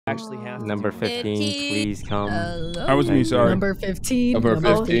actually have to Number do 15, please come. I was me, sorry. Number 15. Number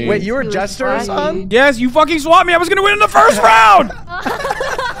 15. Wait, you were Jester, Hasan? Yes, you fucking swapped me. I was gonna win in the first round.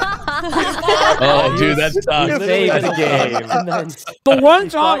 Oh, dude, that's tough. Save the game. The one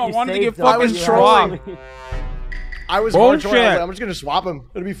time I wanted to get fucking trolling. swapped. I was going to Bullshit. I'm just gonna swap him.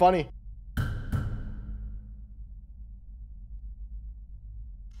 It'll be funny.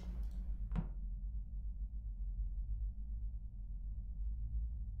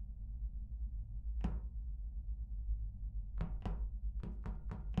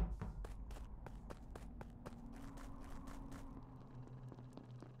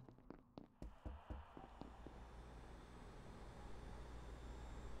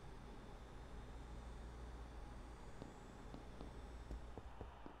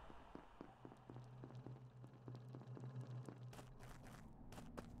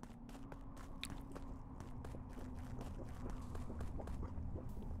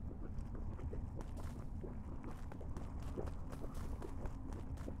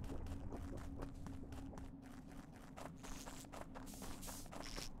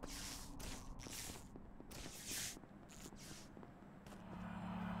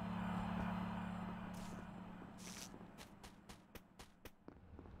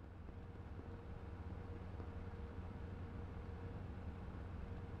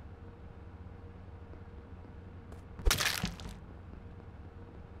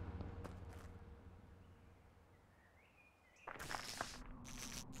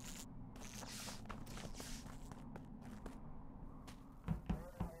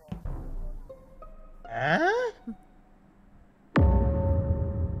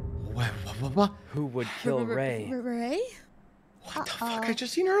 What? Who would kill Ray? Ray? What the fuck? I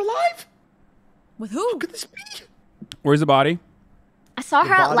just seen her alive. With who? How could this be? Where's the body? I saw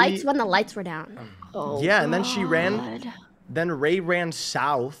her at body- lights when the lights were down. Oh, Yeah, and then she ran. God. Then Ray ran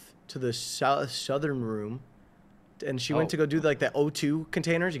south to the southern room, and she went to go do like the O2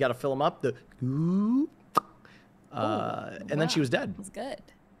 containers. You got to fill them up. And then she was dead. That's good.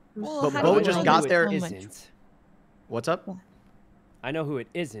 But how Bo do you just know got who there. it Isn't. What's up? I know who it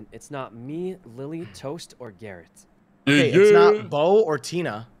isn't. It's not me, Lily, Toast, or Garrett. Okay, it's not Bo or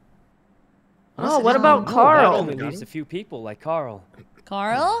Tina. Oh, what about That Karl? only leaves a few people like Karl.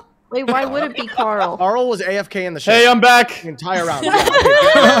 Karl? Wait, why would it be Karl? Karl was AFK in the show. Hey, I'm back. The entire round.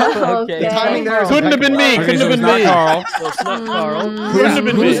 Okay. The timing there is Couldn't have been me. impeccable. Couldn't have been not me. Carl. So it's not Karl. Couldn't have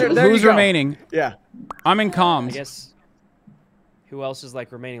been me. There you Who's go. remaining? Yeah. I'm in I comms. guess. Who else is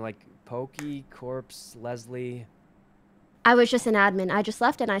like remaining? Like Pokey, Corpse, Leslie. I was just an admin. I just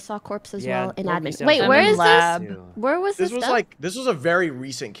left and I saw Corpse as Yeah, well in Pokey admin. sounds Wait, like where I'm is in lab. this? Where was this? This was done? like a very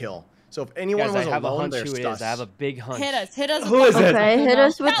recent kill. So if anyone Guys, was I have a alone, hunch they're who it sus. is. I have a big hunch. Hit us. Hit us. Who is it? Okay, hit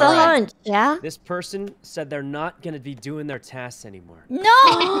us with the hunch. Yeah. This person said they're not going to be doing their tasks anymore. No!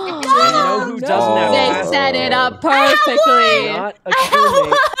 And you know who doesn't have They tasks? set it up perfectly. Not a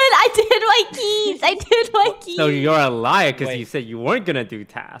crewmate. I did my keys. I did my keys. So you're a liar because Wait. you said you weren't gonna do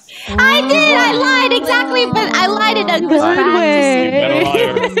tasks. I did. I lied exactly, but I lied in a good practice. You been a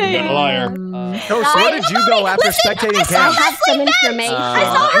liar. You been a liar. So where did you go after spectating I Cam? have some information. I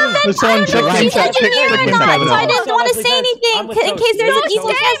saw her vent. Hassan, check She the said chat. you knew her Check the not, chat. so I didn't want to I'm say anything with in Toast. case there's an Toast, Easter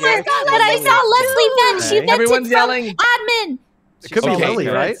Toast, egg. Toast, But I saw Leslie vent. She Okay. vented Everyone's from yelling. admin. It could be Okay. Lily,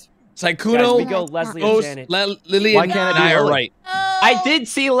 right? Guys, we Sykkuno, go Leslie and Toast, Janet. Lily, Why and can't it be I are Lily? right. I did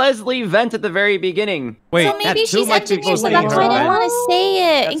see Leslie vent at the very beginning. Wait, So maybe That's too she's much engineered, so people that's saying why I didn't her. want to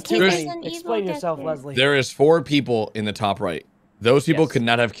say it in That's case too there's many. an evil Explain yourself, guest. Leslie. There is 4 people in the top right. Those people Yes. could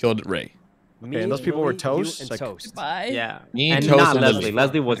not have killed Ray. Me, and those people were Lily, Toast? you, and Like- Toast. Bye. yeah. Me, And Toast, not and Leslie.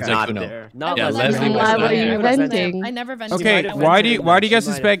 Leslie was Okay. not Sykkuno. there. Not Yeah, Leslie. Leslie was Why not were there. you venting? I never vented. Okay, might have why went do to you, the why do you guys she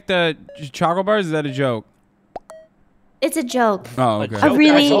might suspect the ChocObars? Is that a joke? It's a joke. Oh, okay. A joke?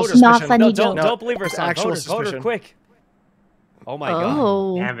 really Voter not suspicion. funny No, joke. don't believe her, It's son. actual Vote her suspicion. quick. Oh my god.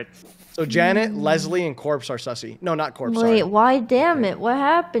 Oh. Damn it. So Janet, Leslie, and Corpse are sussy. No, not Corpse. Wait, Sorry. why? Damn it! What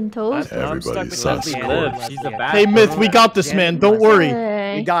happened, Toast? I'm stuck with Everybody's Leslie. She and lives. Leslie. She's a bad Hey, Myth, we got this, man. Don't worry. We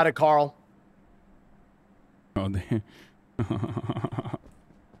Okay. got it, Karl. Oh, damn.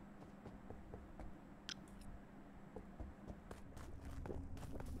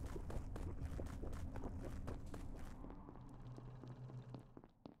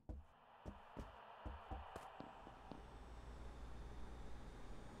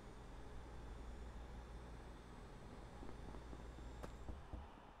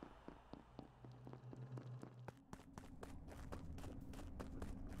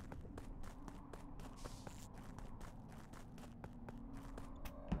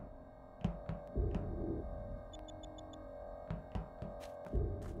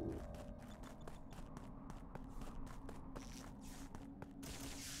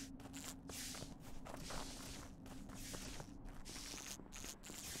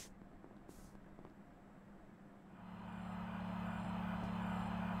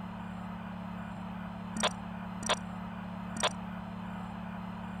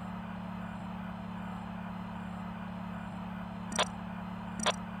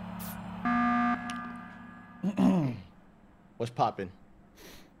 What's popping?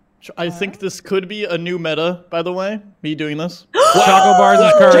 I think this could be a new meta, by the way. Me doing this. Chocobars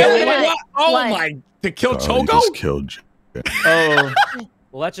is cursed. What? Oh What? my! To kill Carl, you Choco? just killed. Oh.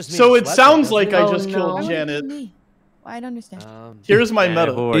 Well, that just means So it Leslie, sounds doesn't like it? I Oh, just no. killed Why would it Janet. be me? Well, I don't understand. Here's my Yeah,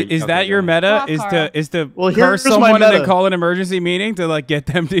 meta. who are you Is that talking your about? meta? Carl. Is to Well, curse here's my someone and then meta. call an emergency meeting to like get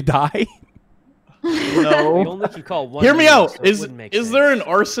them to die? We No. only can call one. Hear me meeting, out. so it wouldn't make Is there an sense.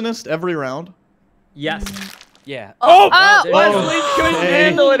 arsonist every round? Yes. Yeah. Oh! Wow, there- Leslie couldn't Hey.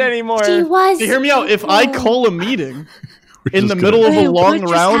 handle it anymore. She was. Hear me out. If I call a meeting in the just middle of Wait, a what long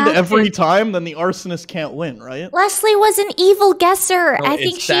just round happened? every time, then the arsonist can't win, right? Leslie was an evil guesser. No, I it's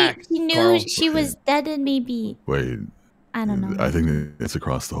think stacked, she knew Carl. she was dead and maybe. Wait, I don't know. I think it's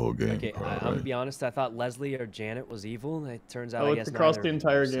across the whole game. Okay, Carl, I'm gonna right? be honest. I thought Leslie or Janet was evil. It turns out, Oh, I it's guess across neither the of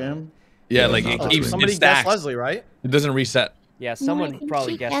entire them, so- game. Yeah, Yeah, like no, it that's keeps right. Somebody it guessed stacks. Leslie, right? It doesn't reset. Yeah, I someone think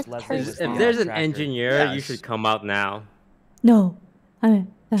probably she guessed guessed Leslie. hers was then. If the there's an tracker. engineer, you Yes. should come out now. No. I,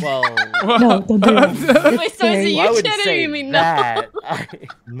 Well, no, don't do that. Wait, so is it I you, wouldn't Janet, or say you mean that.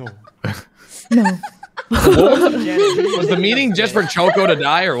 No. No. Was the meeting just for Choco to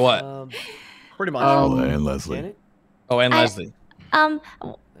die or what? Pretty much. Carl and Leslie. Janet? Oh, and I- Leslie.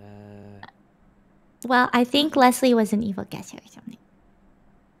 Well, I think Leslie was an evil guesser or something.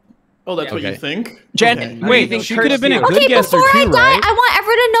 Oh, that's what you Okay. think? Jen, I wait, think she could have been a Kirsty- good Okay, guesser before I too, die, right? I want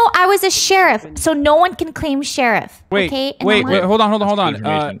everyone to know I was a sheriff, so no one can claim sheriff. Wait, okay? And wait, I want- hold on. That's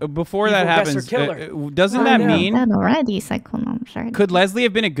good information. Before that Evil guesser happens, killer. doesn't that mean already, Sykkuno, I'm sorry. could Leslie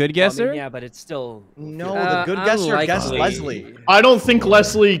have been a good guesser? yeah, but it's still. No, the good guesser guessed unlikely. Leslie. I don't think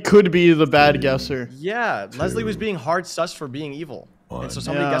Leslie could be the bad guesser. Yeah, Leslie was being hard sus for being evil. And so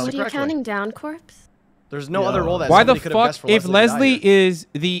somebody Yeah. guessed What it What are you correctly. counting down, Corpse? There's no Yeah. other role that Why the somebody could have fuck, guessed for if Leslie to die Leslie here. is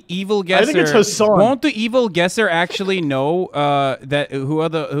the evil guesser, I think it's Hasan. won't the evil guesser actually know that who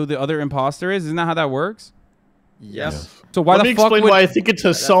the other imposter is? Isn't that how that works? Yes. So why Let the me fuck explain would why I think it's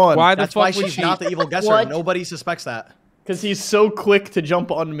Hasan. why the That's why fuck would she's she? not the evil guesser. What? Nobody suspects that. Because he's so quick to jump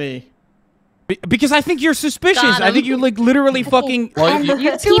on me. Because I think you're suspicious. Got I him. think you like literally fucking. And the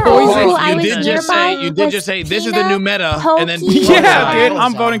You two people are who poison. I was You did just nearby say. You did was just say this is Tina, the new meta, and then Pokey, Yeah, Yeah. dude,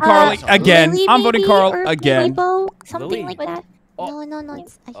 I'm voting Carl again. Lily I'm voting maybe, Carl or again. Lilibo, something Lily. like that. Oh. No,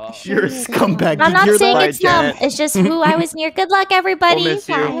 it's. You're a scumbag. I'm Did not you hear saying that? it's them. It's just who I was near. Good luck, everybody. We'll miss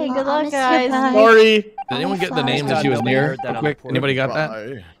you. Hey, good luck, guys. Sorry. Did anyone get the Sorry. names that she was Nobody near? heard that on the Quick, portal. anybody got that?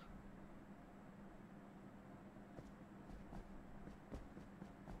 Bye.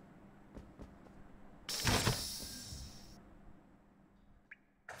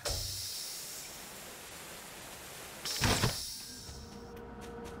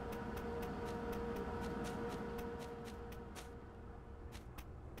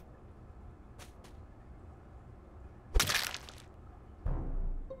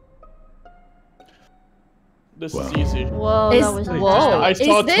 This is easy. Whoa, Is- that was whoa. I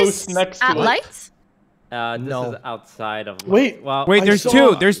saw Is this Toast next to at it. lights? This No. is outside of. Wait. Well, Wait, I there's saw-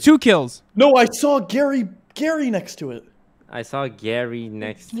 two. There's two kills. No, I saw Gary next to it. I saw Gary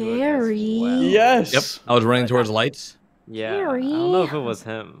next to it. Gary. As well. Yes. Yep. I was running towards lights. Yeah. I don't know if it was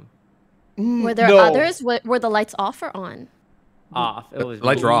him. Were there no. others? Were the lights off or on? Off. It was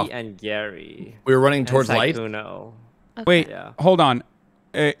lights me were off. and Gary. We were running And towards lights. Sykkuno. Wait, Yeah. hold on.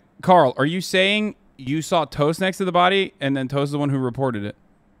 Carl, are you saying you saw Toast next to the body and then Toast is the one who reported it?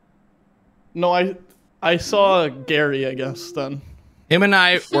 No, I saw Gary, I guess, then. Him and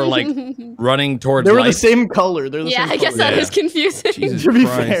I were like running towards They were the lights. same color. They're the Yeah, same I guess color. that is confusing. Jesus To be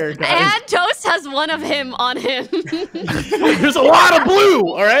Christ. fair, guys. And Toast has one of him on him. There's a lot of blue,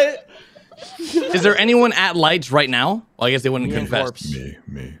 all right? Is there anyone at lights right now? Well, I guess they wouldn't Me and confess. Corpse.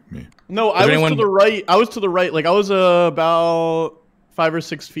 Me. No, I was anyone- to the right. I was to the right. Like, I was about 5 or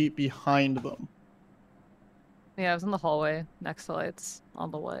 6 feet behind them. Yeah, I was in the hallway next to lights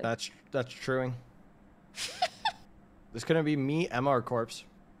on the way. That's truing. This couldn't be me, Emma, or Corpse.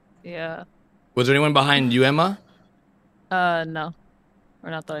 Yeah. Was there anyone behind you, Emma? No. Or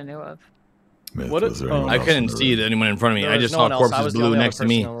not that I knew of. Myth, What was it- there oh. anyone I else couldn't in the see room? anyone in front of me. There I was just no saw one else. I Corpse's was the blue only other next to person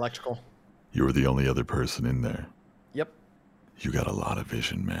me. in electrical. You were the only other person in there. Yep. You got a lot of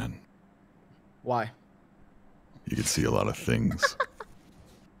vision, man. Why? You could see a lot of things.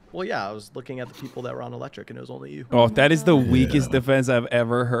 Well, yeah, I was looking at the people that were on electric, and it was only you. Oh, that is the weakest Yeah. defense I've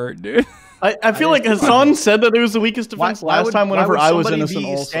ever heard, dude. I feel like Hasan said that it was the weakest defense last time whenever I was innocent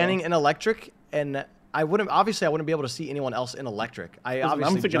be also. standing in electric, and I wouldn't be able to see anyone else in electric. I I'm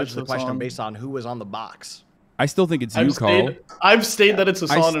obviously thinking judged it's the question Hasan. based on who was on the box. I still think it's you, Carl. I've stayed that it's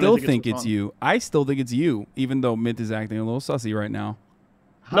Hasan. I and still think it's Hasan. you. I still think it's you, even though Myth is acting a little sussy right now.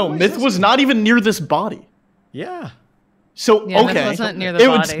 No, am I Myth was not even near this body. Yeah. So, Yeah, Myth okay. wasn't near the it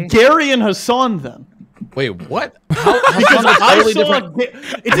was body. Gary and Hasan then. Wait, what? Because I saw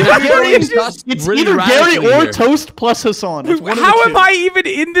it's either Gary or Toast plus Hasan. How am I even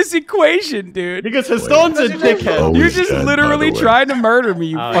in this equation, dude? Because Hasan's a dickhead. You're just literally trying to murder me,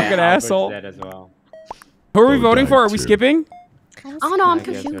 you fucking asshole. Who are we voting for? Are we skipping? Oh no, I'm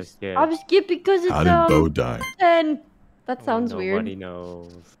confused. I'm skipping because it's How did Bo die? 10. That sounds weird. Nobody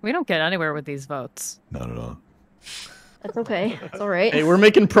knows. We don't get anywhere with these votes. Not at all. That's okay. It's all right. Hey, we're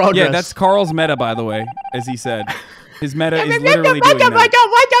making progress. Yeah, that's Carl's meta, by the way, as he said. His meta is literally doing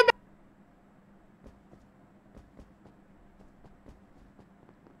that.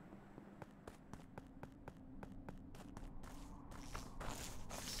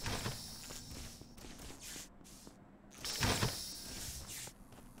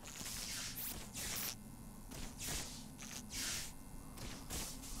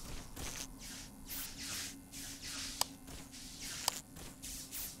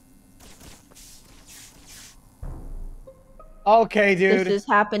 Okay, dude. This is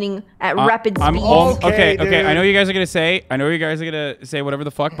happening at rapid speed. Okay, dude. I know you guys are gonna say. I know you guys are gonna say whatever the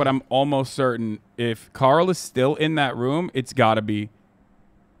fuck, but I'm almost certain if Karl is still in that room, it's gotta be.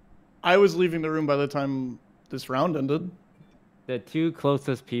 I was leaving the room by the time this round ended. The two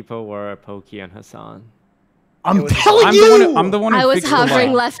closest people were Poki and Hasan. I'm telling you! I'm the one who I was fixed the hovering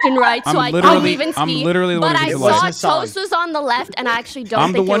light. left and right, so I couldn't literally- even see. I'm literally the one but who I fixed the light. saw Toast was on the left, and I actually don't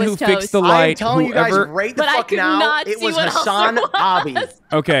I'm the think one it who was fixed Toast. the light. I'm telling you guys right the But I fuck could now. not It see was what else Hasan there was. Abi.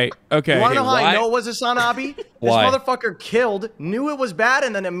 Okay. You wanna know how why? I know it was Hasanabi? This Why? motherfucker killed, knew it was bad,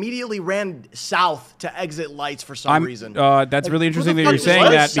 and then immediately ran south to exit lights for some reason. That's really who interesting the that you're fuck saying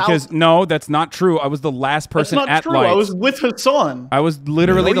was that south? because no, that's not true. I was the last That's person not at true. lights. I was with Hasan. I was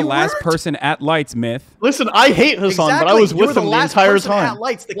literally No, the you last weren't. person at lights, Myth. Listen, I hate Hasan, but I was You were with the him the last entire person time. At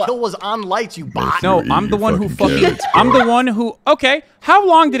lights. The kill was on lights, you bot. No, You're I'm the eating one who your fucking. carrots, I'm bro. the one who. Okay, how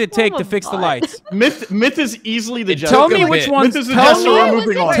long did it take to fix the lights? Myth is easily the jester. Tell me a which bit. ones. Myth is the Tell jester. me. We're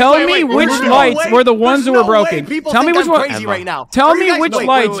moving on. Tell me which lights were the ones who were broken. Tell me which one. Crazy right now. Tell Are you me guys- which wait,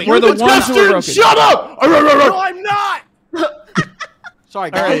 lights wait, were the you're ones who were broken. Shut up! No, I'm not. Sorry,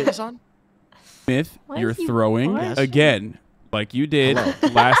 go ahead, right. Hasan. Myth, you're is he throwing Yes. again, like you did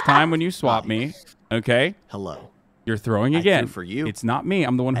last time when you swapped me. Okay, Hello. you're throwing I again. threw for you. It's not me.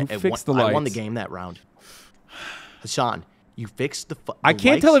 I'm the one who fixed the lights. I won the game that round. Hasan, you fixed the. I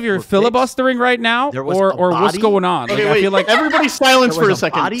can't tell if you're filibustering right now There was or a what's body. going on. Okay, Like, wait. I feel like Everybody silence There for a was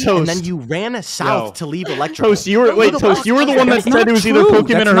second. body, Toast. and then you ran south to leave electrical. Toast, you were Toast. You were the one that That's said not it was either true. Pokimane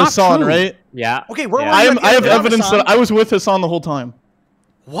That's or not Hasan, true. right? Yeah. Okay, where yeah. were you? I have Hasan? evidence that I was with Hasan the whole time.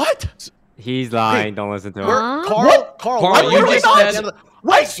 What? He's lying. Don't listen to him. Carl, Carl, why you were we just not said- at the end of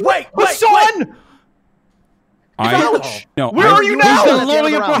the- Wait. Hasan! Where are you now? At the end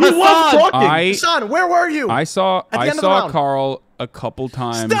of the round. He was talking. Hasan, where were you? I saw At the end of the round. Carl a couple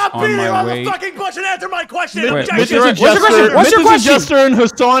times Stop on beating my around way. the fucking bush and answer my question. Wait, objection. Myth is a What's your question? jester. What's your Myth is a question? jester, and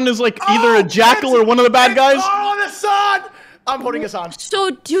Hasan is like either a jackal or one of the bad guys. Oh, Hasan! I'm voting Hasan.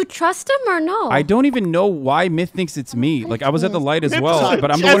 So, do you trust him or no? I don't even know why Myth thinks it's me. Like I was at the light as well, Hasan,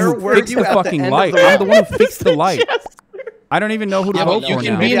 but I'm the one who where fixed were the you at the fucking end of light. the I'm the one who fixed the light. Yes. I don't even know who to Yeah, vote but you for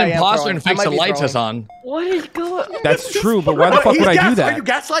can now. be an Maybe I am imposter throwing. and I fix might the be lights, throwing. Hasan. What is going on? That's true, but why the fuck would I do Are you that?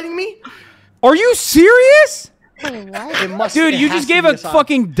 gaslighting me? Are you serious? It must, Dude, it you has just to gave be a Hasan.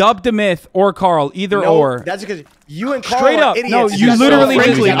 fucking dub to Myth or Carl, either No, or. that's because you and Carl Straight are up. idiots. No, you guys literally are just-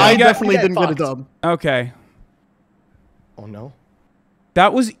 Frankly, you I got- definitely you didn't got get a fucked. dub. Okay. Oh no.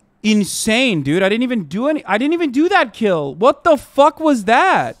 That was insane, dude. I didn't even do that kill. What the fuck was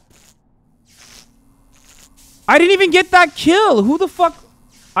that? I didn't even get that kill. Who the fuck?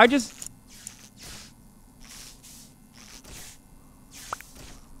 I just...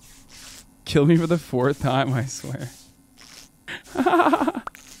 Kill me for the 4th time, I swear.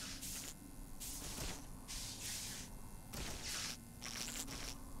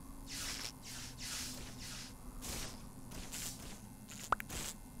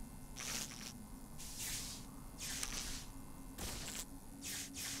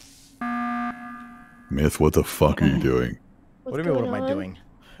 Myth, what the fuck are you doing? What do you mean? What am I doing?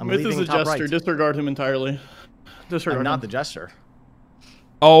 I'm Myth is leaving a top jester. right. Disregard him entirely. Disregard I'm him. not the jester.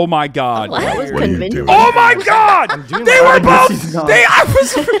 Oh my god. That was What are you convincing. doing? Oh my god! I'm doing They my were best. he's both. not.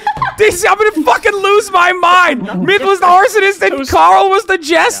 I'm gonna fucking lose my mind. Myth was the arsonist and Carl was the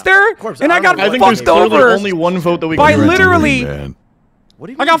jester, Corpse, and I got don't know I think what there's fucked game. clearly over. only one vote that we By can You're do. literally- doing, man. What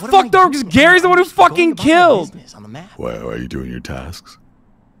do you I mean? got What am fucked over because doing? Gary's the one who I'm just going fucking about my killed. business on the map. Why are you doing your tasks?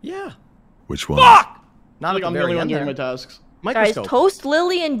 Yeah. Which one? Fuck! Not Like at I'm the the only very one end doing my there. tasks. Guys, Microscope. Toast,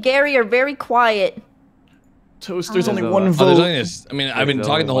 Lily, and Gary are very quiet. Toast, there's only There's one a- Oh, vote. there's only this. I mean, I've been There's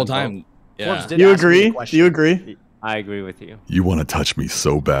talking the whole only one time. Yeah. Corpse did Do you ask me the agree? Do question. you agree? I agree with you. You want to touch me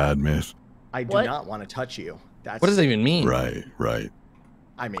so bad, Myth. I do not want to touch you. What does that even mean? Right, right.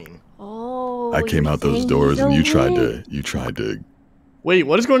 I mean. Oh. I came out those doors and you tried to. Wait,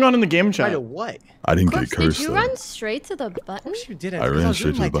 what is going on in the game chat? Try to what? I didn't Corpse, get cursed. did you run straight to the button? You didn't. I ran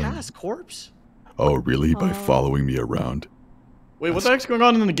straight to the my button. task, Corpse. Oh, really? By following me around? Wait, what the heck's going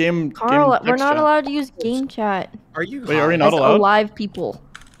on in the game? Carl, game we're not chat? allowed to use game chat. Are you? Wait, are we not as allowed? alive people.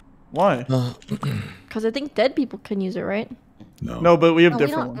 Why? Because I think dead people can use it, right? No, but we have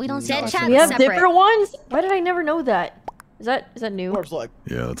different ones. We don't Dead chat We have separate. different ones? Why did I never know that? Is that new? Corpse, look.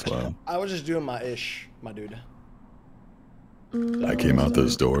 Yeah, that's wild. I was just doing my my dude. I came out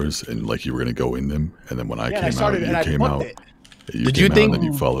those doors and like you were gonna go in them, and then when I came out, you came out. Did you think? And then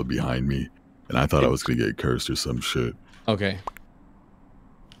you followed behind me, and I thought I was gonna get cursed or some shit. Okay.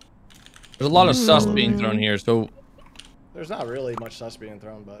 There's a lot of sus being thrown here, so. There's not really much sus being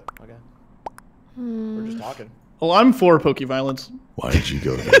thrown, but okay. We're just talking. Well, I'm for Pokeviolence. Why did you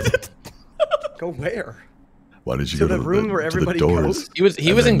go there? Go where? Why did you To go the to room where to everybody the doors? goes?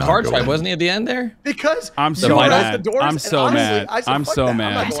 He was in cards, right? Wasn't he at the end there? Because I'm you so were at mad. the doors, I'm and so honestly, mad. I said, I'm "Fuck so that.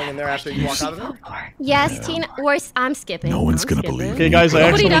 mad." I'm not going in there after you walk out of there. Yes, Tina. I'm skipping. No one's I'm gonna skipping. believe Okay, me. guys, I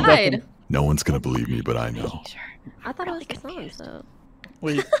Nobody actually died. No one's gonna believe me, but I know. I thought it was Hasan, so.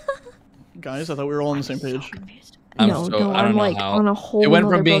 Wait, guys, I thought we were all on the same page. I'm No, no, I don't I'm know like how. on a whole It went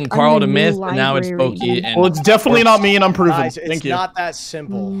nother from being book. I'm Carl in to a new Myth, and now it's library. Pokey. And Well, it's definitely not me, and I'm proven. Guys, Thank it's you. not that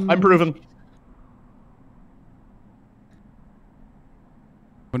simple. I'm proven.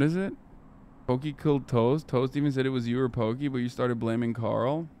 What is it? Pokey killed Toast. Toast even said it was you or Pokey, but you started blaming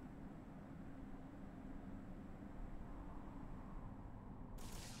Carl.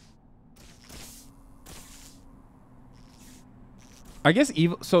 I guess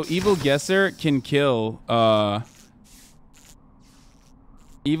Evil Guesser can kill.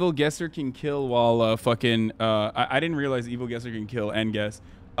 Evil Guesser can kill while fucking. I didn't realize Evil Guesser can kill and guess.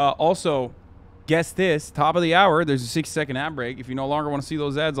 Also, guess this. Top of the hour. There's a 6-second ad break. If you no longer want to see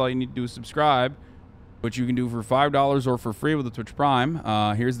those ads, all you need to do is subscribe, which you can do for $5 or for free with the Twitch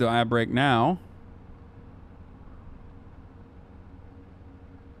Prime. Here's the ad break now.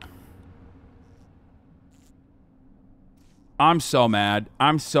 I'm so mad.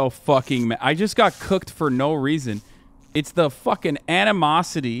 I'm so fucking mad. I just got cooked for no reason. It's the fucking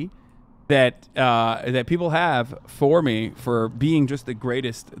animosity that that people have for me for being just the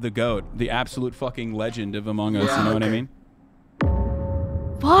greatest, the GOAT, the absolute fucking legend of Among Us. You know what I mean?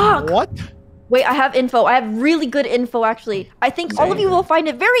 Fuck. What? Wait, I have info. I have really good info, actually. I think all of you will find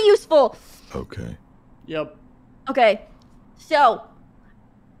it very useful. Okay. Yep. Okay, so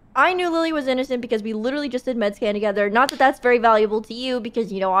I knew Lily was innocent because we literally just did med scan together. Not that that's very valuable to you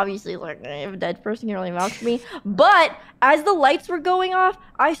because, you know, obviously, like, I have a dead person, you're only vouch for me. But as the lights were going off,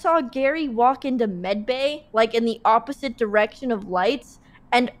 I saw Gary walk into med bay, like in the opposite direction of lights,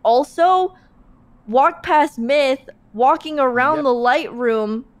 and also walk past Myth, walking around the light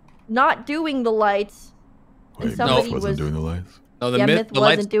room, not doing the lights. Wait, and somebody Myth wasn't doing the lights? No, the yeah, Myth, Myth the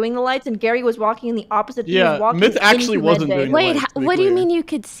wasn't lights. doing the lights, and Gary was walking in the opposite. He Yeah, was walking Myth actually into wasn't med bay. doing the Wait, lights, to be what do you clear. mean you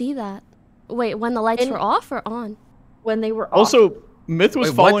could see that? Wait, when the lights were off or on? When they were off. Also, Myth was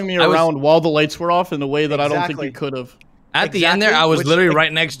Wait, what? following me I was- around while the lights were off in a way that I don't think Exactly. he could have. At the end there, I was literally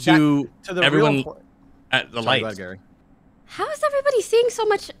right next to the everyone real point. at the Sorry, go lights. ahead, Gary. How is everybody seeing so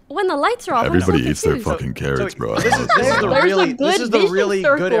much when the lights are off? I'm so Everybody eats their confused. fucking carrots, bro. This is the There's really a good this is the vision really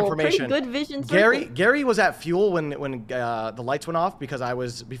circle, good information. Pretty good vision circle. Gary was at fuel when the lights went off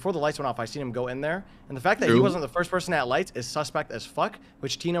because before the lights went off I seen him go in there, and the fact that he True. wasn't the first person at lights is suspect as fuck,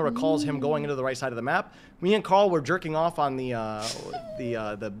 which Tina recalls him going into the right side of the map. Me and Carl were jerking off on the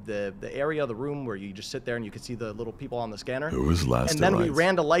area of the room where you just sit there and you could see the little people on the scanner. Who was last And to then we lights?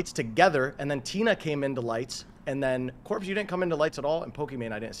 ran to lights together, and then Tina came into lights, and then Corpse, you didn't come into lights at all, and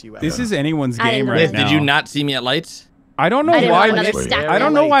Pokimane, I didn't see you at This all. is anyone's I game didn't right Myth, now. did you not see me at lights? I don't know I didn't why. know another Myth, stack I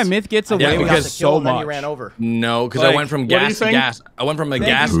don't know why lights. Myth gets Yeah, away with because- so and then much. you ran over. No, because I Like, went from what are you gas to saying? gas. I went from a Thank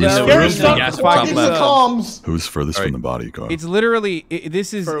gas you, in the Gary. room Gary, to stop gas fucking top fucking the the left. comms. Who's furthest from the body, Carl? It's literally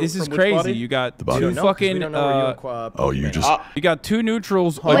this is From this is which crazy. body? You got The body. two We No, 'cause we fucking don't know where you and Oh, you Pokimane just are. you got two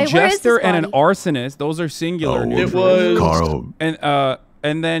neutrals, a Wait, where is jester this and an body? arsonist. Those are singular Oh, neutrals. It was Carl.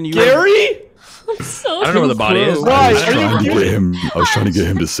 And then you Gary. I don't know where the body is. Why? I was Are you trying to get kidding? him. I was trying to get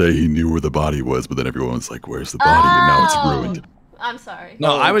him to say he knew where the body was, but then everyone was like, "Where's the body?" And now it's ruined. I'm sorry.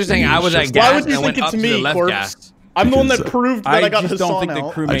 No, I was saying I was at Why gas Why would and you I went think up it's to the me, left Corpse? gas. I'm the one that Because, proved that I I got just don't Hasan think the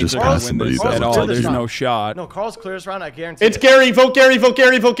out. crewmates just are going passed to win somebody this that at was all. on There's the no shot. shot. No, Carl's clear as round. I guarantee. It's it. Gary. Vote Gary. Vote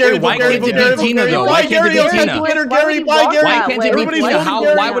Gary. Vote Gary. Wait, why Vote Gary. can't Vote it Gary. be Vote Tina, Gary. though? Why Why can't it Gary? be Okay, Tina? Twitter, Why Gary. would Why he walk Gary? that Why can't way? it be Everybody's Tina? voting How?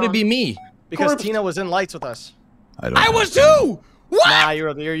 Gary. Why would it be me? Because Corpse. Tina was in lights with us. I don't. I know. was too. What? Nah,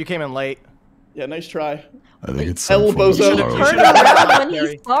 you came in late. Yeah, nice try. I think it's elbows up. Turn around when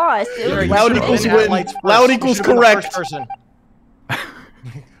he saw us. Loud equals win. Loud equals correct.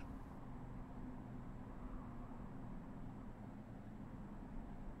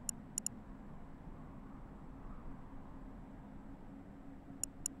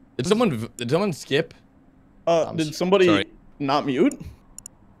 Did someone skip? Did somebody not mute?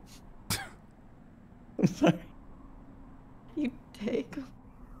 I'm sorry. You take.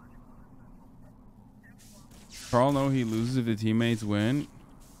 Carl, no, he loses if the teammates win.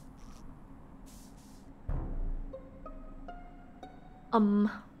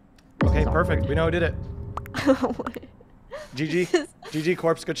 Okay, perfect. We know who did it. GG. GG,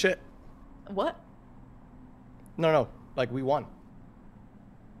 Corpse. Good shit. What? No. Like, we won.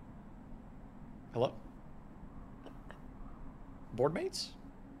 Hello? Board mates?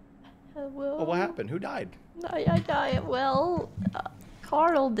 Well, Oh, what happened? Who died? I died. Well,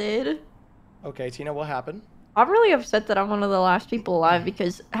 Carl did. Okay, Tina, what happened? I'm really upset that I'm one of the last people alive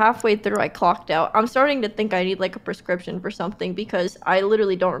because halfway through I clocked out. I'm starting to think I need like a prescription for something because I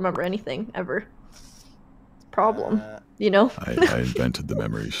literally don't remember anything ever. It's a problem, you know? I invented the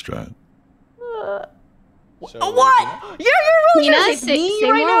memory strat. What? You're really Tina, gonna say me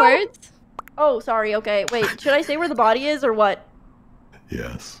right now? words. Oh, sorry. Okay, wait. Should I say where the body is or what?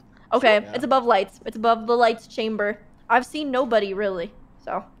 Yes. Okay, Yeah. it's above lights. It's above the lights chamber. I've seen nobody really,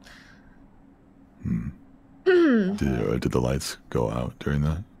 so. Did the lights go out during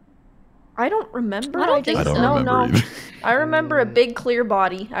that? I don't remember. I don't think I don't so. remember either. I remember a big clear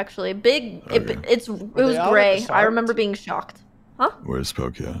body, actually. A big. Okay. It was out at gray. the I start? remember being shocked. Huh? Where's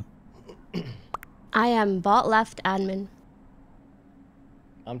Pokey at? I am bot left admin.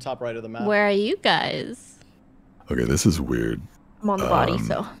 I'm top right of the map. Where are you guys? Okay, this is weird. I'm on the body,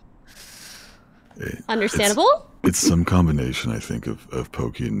 so. Understandable? It's some combination, I think, of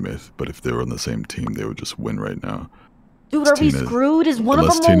Pokey and Myth, but if they were on the same team, they would just win right now. Dude, are we screwed? Is one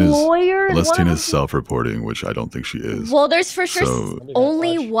of them a lawyer? Unless Tina's self-reporting, which I don't think she is. Well, there's for sure So-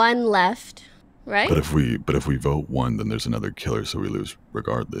 only one left, right? But if we vote one, then there's another killer, so we lose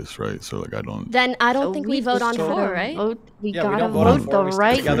regardless, right? So like I don't. Then I don't think we vote on gotta 4, right? We Yeah, gotta don't vote on vote four, the we stick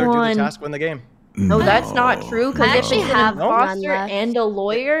right together, do one. the task, win the game. No, that's not true. Because I if actually it's an have one imposter left. and a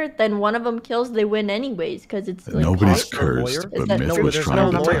lawyer, then one of them kills, they win anyways. Because it's like Nobody's possible. cursed, lawyer? but Is that- Myth no, was there's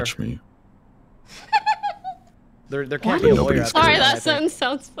trying no to lawyer. touch me. There can't But be a lawyer. nobody's at Sorry, this cursed. that point, I think. sentence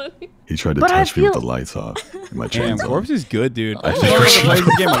sounds funny. He tried to But I touch me with feel- the lights off. In my Damn, chainsaw. Corpse is good, dude. I I think we should- play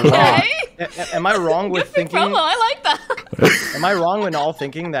this game a lot. Am I wrong with thinking? Promo, I like that. Am I wrong in all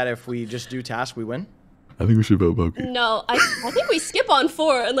thinking that if we just do tasks, we win? I think we should vote Pokey. No, I think we skip on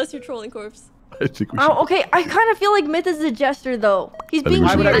 4 unless you're trolling Corpse. I think we should. Oh, okay. I kind of feel like Myth is a jester, though. He's I think being we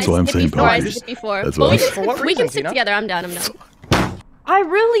should- weird. that's what I'm saying, Before, I Pokey. skipped before. That's But what we I'm can, saying. For what we reason, can stick Tina? together. I'm down. I'm down. I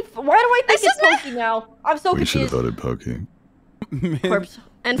really. Why do I think It's it's Pokey now? I'm so We should have confused. voted Pokey. Corpse.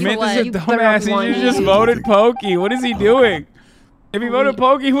 And for Myth what? is a You better dumbass. have He won. should've just voted Pokey. What is he doing? If he voted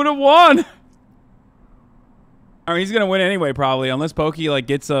Pokey, he would have won. I mean, he's gonna win anyway, probably, unless Pokey like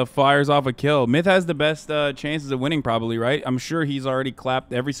gets fires off a kill. Myth has the best chances of winning, probably, right? I'm sure he's already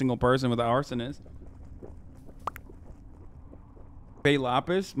clapped every single person with the Arsonist. Bay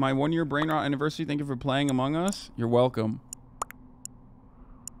Lapis, my 1-year brain rot anniversary. Thank you for playing Among Us. You're welcome.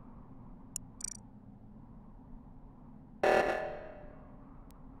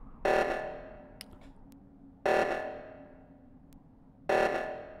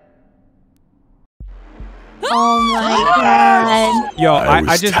 Oh my god. Yo, I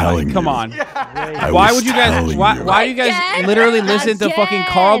was just telling come you. on. I Why was would you guys? telling Why you. do you guys Again? literally listen to fucking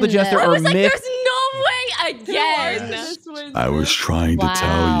Carl the Jester I or was like, Myth? there's no way again. I was trying to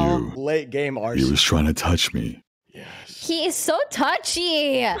tell you. Late game, He Arson. was trying to touch me. He is so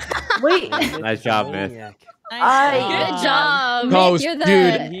touchy. Wait. Nice job, Myth. Good job. Toast, You're the,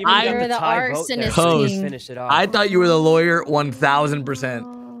 dude. you're the arsonist Toast. king. Finish it off. I thought you were the lawyer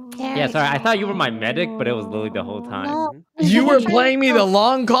 1000%. Yeah, sorry. I thought you were my medic, but it was Lily the whole time. No. You were playing me the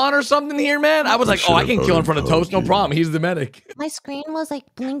long con or something here, man? I was like, oh, I can kill in front of Toast. No problem. He's the medic. My screen was like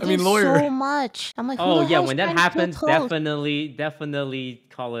blinking lawyer. so much. I'm like, who Oh the yeah, hell's when that trying to kill happens, Toast? definitely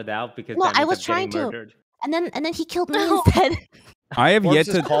call it out because No, that I means was I'm trying getting to. murdered. And then he killed me instead. I have yet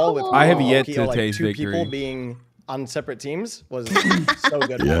Corpse's to. call with I have Pokey, yet to like, taste two victory. people being on separate teams was so good.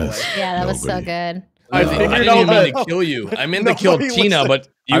 by the Yes. way. Yeah, that was so Nobody. good. I I figured didn't out even mean that. to kill you. I meant to kill Nobody was Tina, like- but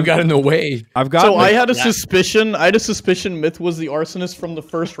you got in the way. I've got. So I had a suspicion. I had a suspicion Myth was the arsonist from the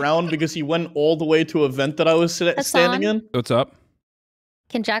first round because he went all the way to a vent that I was standing in. What's up?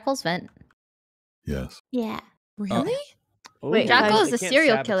 Can Jackals vent? Yes. Yeah. Really? Wait, Jackal's They the can't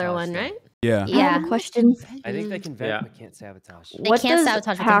serial sabotage killer one, them. right? Yeah. I have a question. I think they can vent, Yeah. but can't sabotage. They What can't does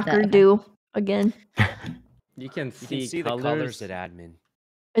sabotage with hacker the- do? again. You can You see, can see the colors at admin.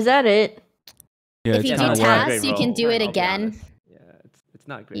 Is that it? Yeah, If you do tasks, you can do it again. Yeah, it's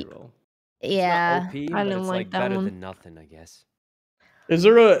not a great roll. Yeah. OP, but I didn't it's like like that better one. than nothing, I guess. Is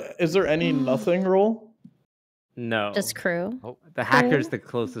there any nothing roll? No. Just crew. The hacker's the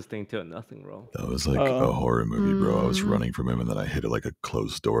closest thing to a nothing roll. That was like a horror movie, bro. I was running from him, and then I hit it like a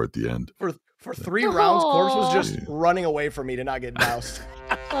closed door at the end. For 3 rounds, Corpse was just running away from me to not get doused.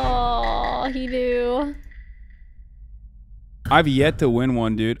 Oh, he knew. I've yet to win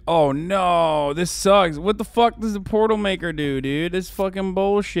one, dude. Oh no, this sucks. What the fuck does the portal maker do, dude? This fucking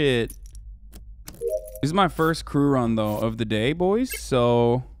bullshit. This is my first crew run though of the day, boys.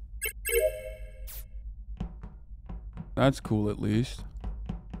 So that's cool at least.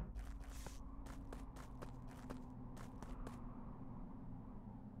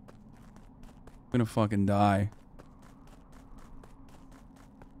 I'm gonna fucking die.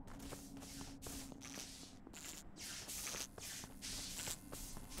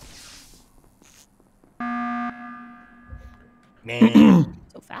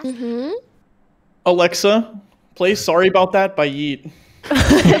 So fast. Alexa, play "Sorry About That" by Yeet.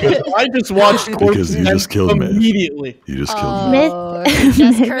 I just watched Corpse Because you just killed Myth. immediately. You just killed Myth.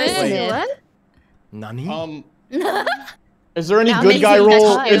 Just Wait, what? Nani? Is there any Now good makes guy me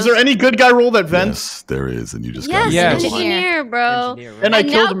roll? touch Is there any good guy roll that vents? Yes, there is, and you just Yes, got Yes. Myth. engineer, bro. And I now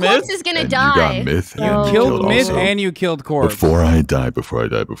killed Myth. Corpse is gonna And die. you got Myth. Oh. And you Killed Myth also. and you killed Corpse. Before I die, I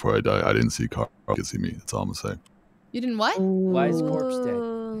didn't see Carl. You can see me. That's all I'm gonna say. You didn't what? Why is Corpse dead?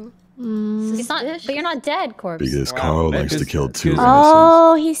 It's not, but you're not dead, Corpse. Because Carl likes to kill 2 innocents.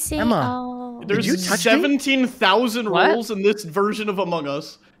 Oh, he's saying. Emma. Oh. There's you touch me? 17,000 What? rolls in this version of Among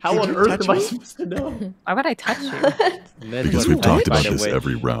Us. How Did on you earth touch am I me? supposed to know? Why would I touch you? Myth Because was we've talked touched by about the this witch.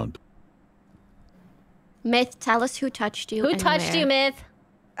 every round. Myth, tell us who touched you. Who and touched where. you, Myth?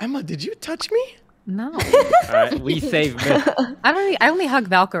 Emma, did you touch me? No. All right, we save Myth. I only hug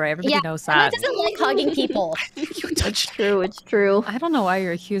Valkyrae. Everybody knows Emma that. doesn't like hugging people. You touched True, it's true. I don't know why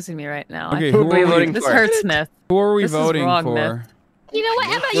you're accusing me right now. Okay, I who think are we voting this for? hurts, Myth. Who are we This is voting wrong, for? Myth. You know what,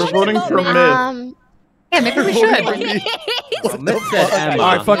 Emma? We're You voting should for vote Myth. Yeah, maybe we should. Myth said Emma.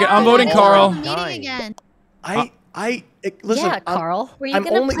 All right, fuck it. I'm voting Carl. Meeting again. Listen. Yeah, Carl. Were you I'm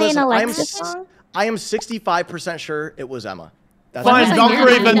gonna only play an listen. Alexa song? I am 65% sure it was Emma. That's Fine, all.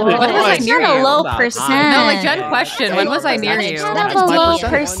 Valkyrae vented. When was I Fine. near Not a you? low Not percent. No, like Jen question. When was I near you? Not That's a my low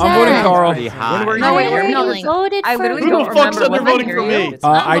percent. percent. I'm voting Carl. Pretty high. were you No, wait, voting? no, You voted I for literally Who don't the fuck remember. said they're Was I voting near for you? me?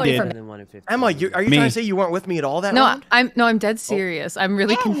 I voting did. for Emma, are you trying Me. to say you weren't with me at all that No, round? I'm dead serious. I'm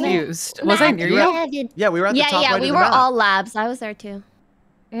really confused. Was I near you? Yeah, we were at the top Yeah, right we of the were map. all labs. I was there too.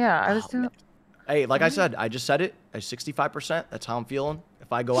 Yeah, I was doing. Hey, like I said, I just said it. At 65%. That's how I'm feeling.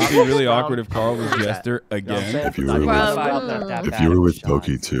 If I go out, It'd be really round, awkward if Carl was Jester again. If you were with, That if bad you were of a with shot.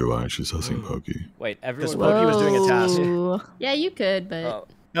 Pokey too, I actually sussing Pokey. Wait, Because everyone. Pokey was doing a task. Ooh. Yeah, you could, but Oh,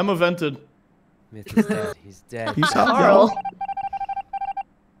 Emma vented. Myth is dead. He's dead. He's Carl.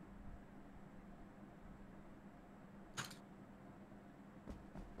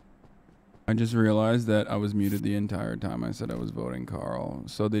 I just realized that I was muted the entire time I said I was voting Carl,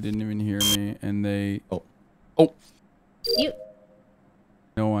 so they didn't even hear me, and they You.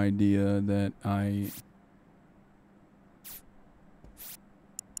 no idea that I.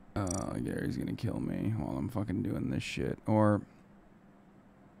 Gary's gonna kill me while I'm fucking doing this shit, or.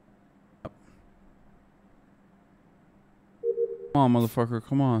 Come on, motherfucker!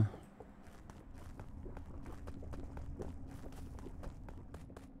 Come on.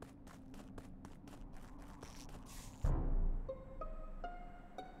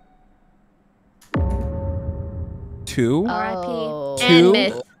 Two. R.I.P. Two. And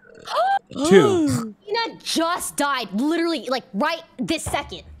Myth. Two. Tina just died, literally, like right this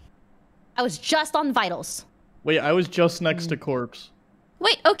second. I was just on vitals. Wait, I was just next to Corpse.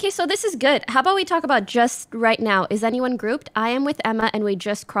 Wait, okay, so this is good. How about we talk about just right now? Is anyone grouped? I am with Emma, and we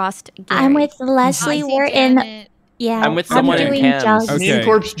just crossed Gary. I'm with Leslie. We're in. Yeah. I'm with someone in doing cams. jugs. Okay. Me and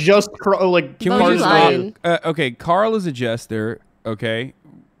Corpse just like Can we Vote just line. okay, Carl is a jester, okay?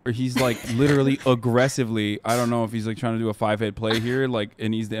 Or he's like literally aggressively, I don't know if he's like trying to do a 5-head play here, like,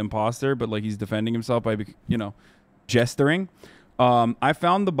 and he's the imposter, but like he's defending himself by, you know, gesturing. I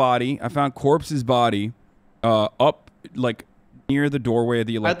found the body, I found Corpse's body up like near the doorway of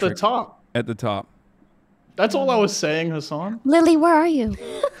the electric. at the top. At the top. That's all I was saying, Hasan. Lily, where are you?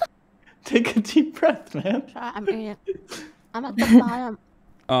 Take a deep breath, man. I'm at the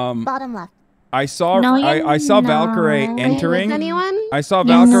bottom left. I saw No, I saw you're Valkyrae not. entering. With anyone? I saw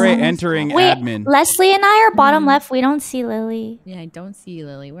Yes. Valkyrae entering Wait, admin. Leslie and I are bottom left. We don't see Lily. Yeah, I don't see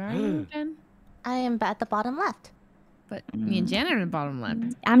Lily. Where are you again? I am at the bottom left. But me and Janet are in the bottom left.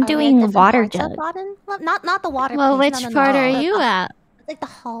 I'm Are we at doing different water parts of jug. bottom left? Not the water. Well, place. which No, part are the- you at? It's like the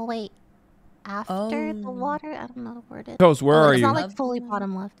hallway after the water. I don't know the word. Toast, where are It's you? not like fully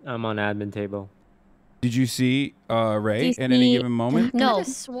bottom left. I'm on admin table. Did you see Ray Do you at any see- given moment? No,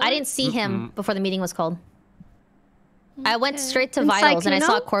 I didn't see him before the meeting was called. I went straight to vitals and I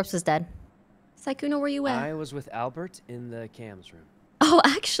saw corpse was dead. Sykkuno, where you at? I was with Albert in the cams room. Oh,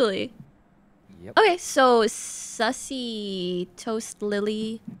 actually. Yep. Okay, so Sussy, Toast,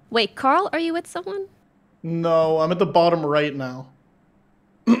 Lily. Wait, Carl, are you with someone? No, I'm at the bottom right now.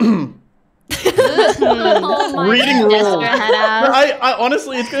 Oh my Reading God. rules. Head out. I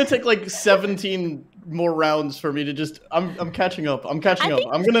honestly, it's gonna take like 17 more rounds for me to just. I'm catching up. I'm catching up.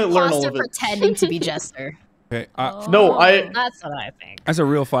 I'm gonna learn all of it. Pretending to be Jester. Okay. No, That's what I think. That's a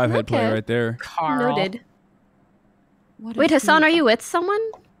real 5-head play Okay. right there. Carl. Noted. Wait, Hasan, are you with someone?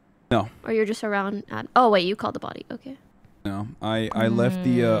 No. Or you're just around? Oh, wait, you called the body. Okay. No, I left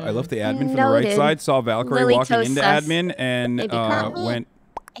the admin from the right Noted. side. Saw Valkyrae Lily walking toast into sus. admin and Maybe not me. went.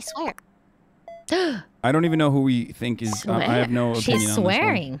 I swear. I don't even know who we think is. I have no opinion She's on this one.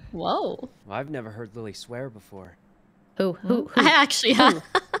 swearing. Whoa. Well, I've never heard Lily swear before. Who? I actually have.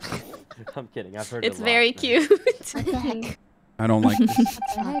 I'm kidding. I've heard It's it a lot. very cute. What the heck? I don't like this. What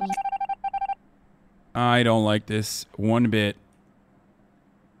the heck? I don't like this one bit.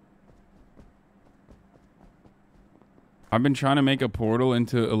 I've been trying to make a portal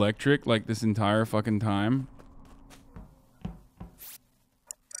into electric like this entire fucking time.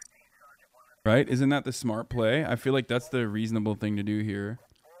 Right? Isn't that the smart play? I feel like that's the reasonable thing to do here.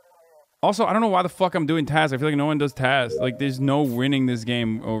 Also, I don't know why the fuck I'm doing tasks. I feel like no one does tasks. Like, there's no winning this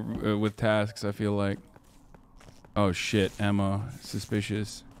game over, with tasks, I feel like. Oh, shit. Emma.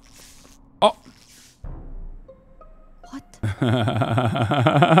 Suspicious. Oh! What?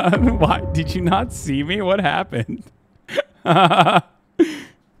 Why? Did you not see me? What happened?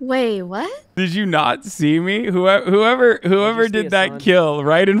 Wait, what? Did you not see me? Whoever did that kill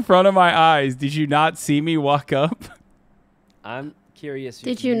right in front of my eyes, did you not see me walk up? I'm curious. if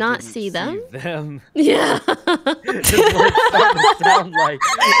Did you not didn't see them? Just Yeah. what it's starting to sound like.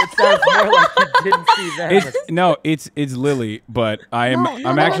 It sounds more like you didn't see them. It's Lily, but I'm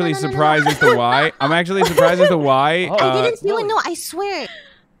actually surprised as to why. I'm actually surprised as to why. I didn't do it. No, I swear.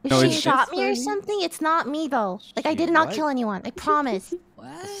 If No, she it's- shot me or something, it's not me though. Like I did not what? kill anyone. I promise.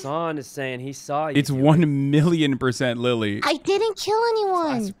 Hassan is saying he saw you. It's 1,000,000% Lily. I didn't kill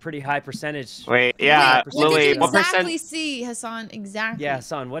anyone. That's a pretty high percentage. Wait, yeah, What Lily, did you what exactly percent? see, Hasan? Exactly. Yeah,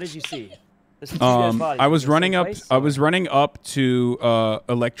 Hassan, what did you see? This is two dead bodies I in was the same running up. place, I or- was running up to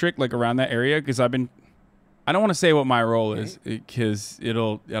electric, like around that area, because I've been. I don't want to say what my role is, because I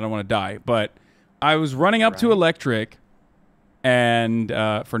don't want to die. But I was running up to electric, and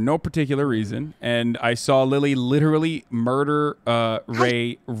for no particular reason, and I saw Lily literally murder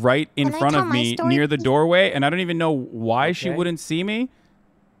Ray right in Can I front tell of my me story, near the please? doorway, and I don't even know why she Okay. wouldn't see me.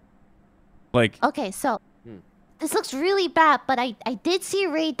 Like, Okay, so this looks really bad, but I did see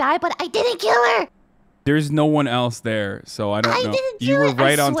Ray die, but I didn't kill her. there's no one else there, so I don't know. didn't You do were it. I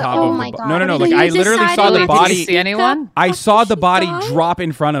right on swear- top oh of my the God. No, But like I you literally saw decided the not to body. see anyone? I saw the body die? drop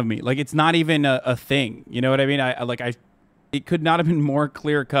in front of me. Like it's not even a thing. You know what I mean? It could not have been more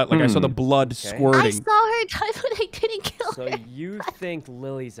clear cut. Like I saw the blood I squirting. saw her die, but I didn't kill So her. you think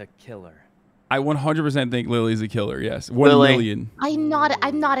Lily's a killer? I 100% think Lily's a killer. Yes, Lily. 1,000,000.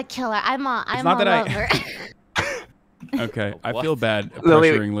 I'm not a killer. I'm a not that I- lover. Okay, I What? feel bad Lily.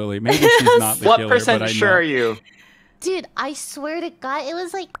 pressuring Lily. Maybe she's not the What killer, but percent I sure know. are you? Dude, I swear to God, it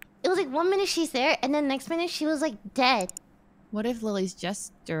was like 1 minute she's there, and then next minute she was like dead. What if Lily's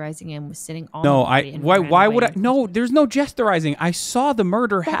gesturizing and was sitting on No, the body and why ran would I? away? No, there's no gesturizing. I saw the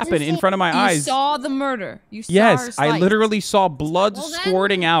murder That's happen in insane. front of my You eyes. saw the murder. You saw her Yes, I sliced. literally saw blood Well, then-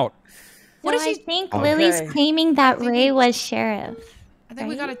 squirting out. What So if I she? think Okay. Lily's claiming that Ray was sheriff. I think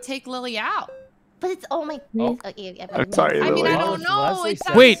we gotta take Lily out. But it's my. Oh. Okay, I'm sorry, I mean, Lily. I Well, don't if know. Leslie It's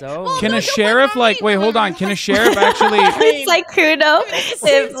said Wait, so, Well, can no, a don't sheriff blame like? me. Wait, hold on. Can a sheriff actually? It's like Kuno.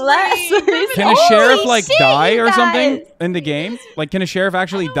 If Les. Can a sheriff Holy like shit, die you or something guys. in the game? Like, can a sheriff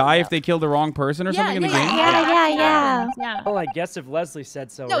actually die if they kill the wrong person or something in the game? Yeah. Yeah. well, I guess if Leslie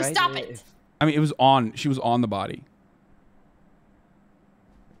said so, No, right? stop it. If- I mean, it was on. She was on the body.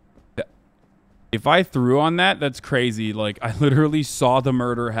 If I threw on that, that's crazy. Like, I literally saw the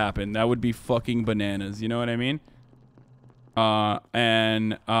murder happen. That would be fucking bananas. You know what I mean?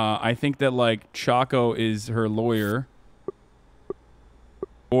 And I think that, like, Choco is her lawyer.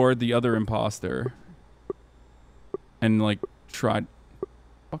 Or the other imposter. And, like, tried...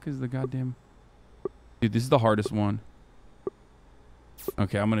 Fuck is the goddamn... Dude, this is the hardest one.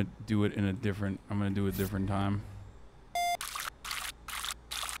 Okay, I'm gonna do it in a different... I'm gonna do it a different time.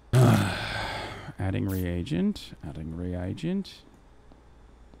 Adding reagent. Adding reagent.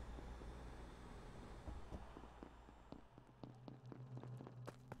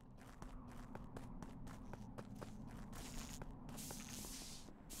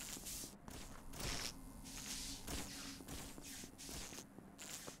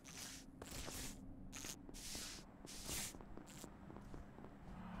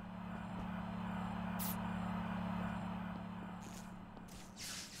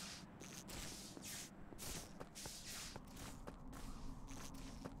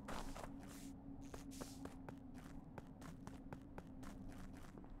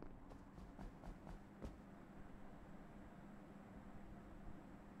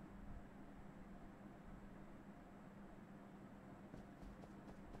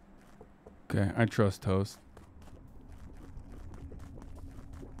 Okay, I trust Toast.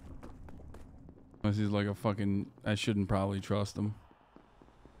 Unless he's like a fucking... I shouldn't probably trust him.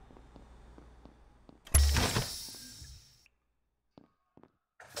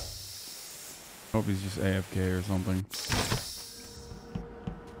 Hope he's just AFK or something.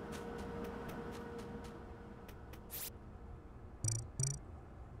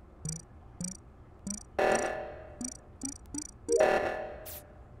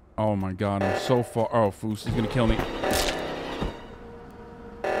 Oh my god, I'm so far. Oh, Foos is gonna kill me.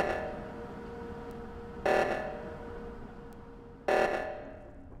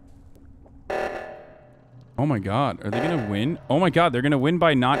 Oh my god, are they gonna win? Oh my god, they're gonna win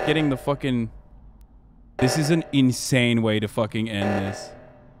by not getting the fucking... This is an insane way to fucking end this.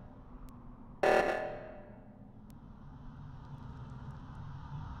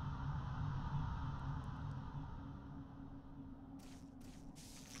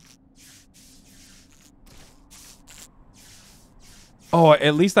 Oh,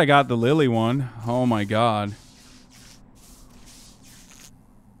 at least I got the Lily one. Oh my god.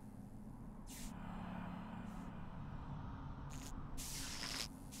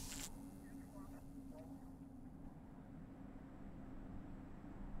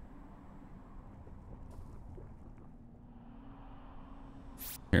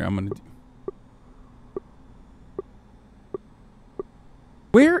 Here, I'm gonna do...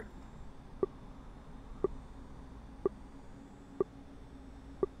 Where?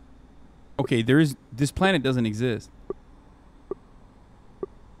 Okay, there is... This planet doesn't exist.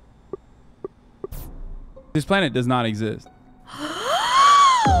 This planet does not exist.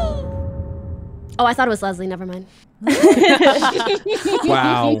 Oh, I thought it was Leslie. Never mind.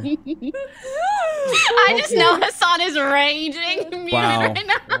 Wow. I just know Hasan is raging. Wow. Right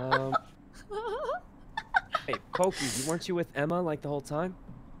now. Hey, Pokey, weren't you with Emma like the whole time?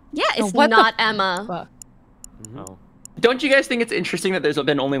 Yeah, it's not Emma. Oh. Don't you guys think it's interesting that there's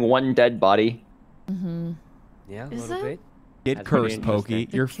been only one dead body? Mm-hmm. Yeah, a Is little it? bit. Get That's cursed, pretty Pokey.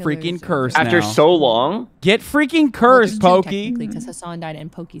 interesting. You're freaking cursed After now. so long? Get freaking cursed, Pokey. Because Hasan died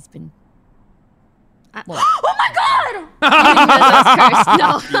and Pokey's been... Oh my god!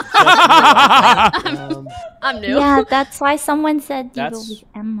 No. I'm new. Yeah, that's why someone said you That's- will be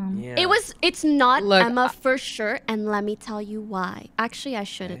Emma. Yeah. It's not Emma for sure, and let me tell you why. Actually, I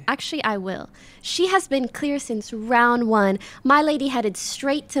shouldn't. Okay. Actually, I will. She has been clear since round 1. My lady headed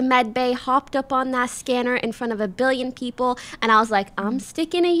straight to medbay, hopped up on that scanner in front of a billion people, and I was like, I'm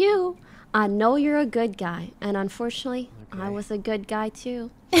sticking to you. I know you're a good guy, and unfortunately, I was a good guy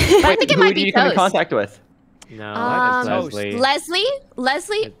too. But I think it Who might do be you come in Toast. contact with? No, Toast. it's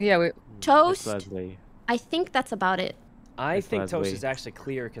Leslie? Yeah, we... Toast? It's Leslie. I think that's about it. I It's think Toast Leslie. is actually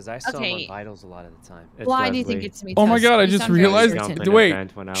clear because I saw him Okay. on Vitals a lot of the time. It's Why do you Leslie. think it's me? Oh my Toast? god, I You just sound very realized... certain. Wait,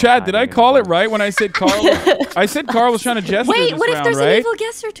 event when I was Chad, did I hiding call in it right when I said Carl... I said Carl was trying to gesture Wait, this what if round, there's right? an evil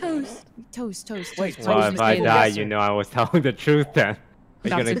guesser, Toast? Toast. Wait, Toast. Well, Toast if I is die, evil. you know I was telling the truth then. Are you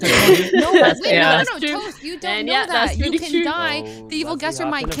gonna That's kill me? No, That's- wait, yeah. no, Toast, you don't And know yeah, that. that's You pretty can true. die. So The evil Leslie guesser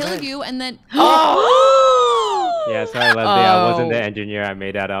hopped might in a kill vent. you, and then... Yeah, sorry, Leslie. I wasn't the Oh. engineer. I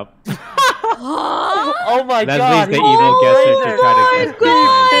made that up. Oh my Leslie's god! the evil guesser to try to guess me.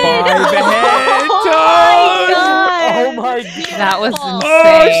 Oh my god! That was insane.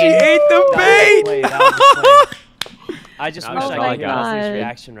 Oh, she ate the bait! That was play. I just That wish was I all I could get got. Leslie's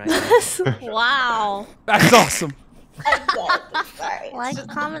reaction right now. Wow. That's awesome. Like,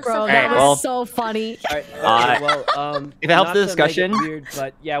 comment, Bro, Hey, that was well- so funny. All right, okay, well, if it helps not the to make it discussion- weird,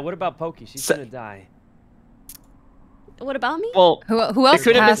 but yeah, what about Pokey? She's So- gonna die. What about me? Well, Who it else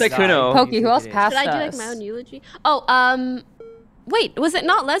could have passed? been Sykkuno. Pokey, who else Should passed Should I do us? like my own eulogy? Oh, wait, was it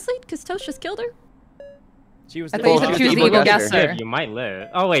not Leslie? Because Toast just killed her? She was I the thought you Well, said she she was was the evil guesser. guesser. You might live.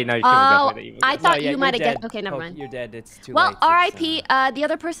 Oh wait, no, she was Oh, definitely the evil I guesser. thought yeah, you might have you're guessed. Okay, never Poke, mind. You're dead. It's too Well, late. It's, R.I.P. The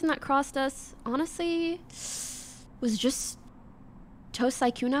other person that crossed us, honestly, was just Toast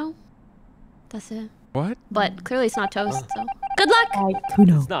Sykkuno. That's it. What? But clearly it's not Toast, so. Good luck!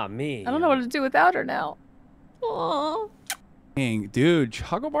 It's not me. I don't know what to do without her now. Aww. Dang, dude,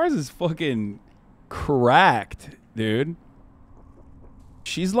 ChocObars is fucking cracked, dude.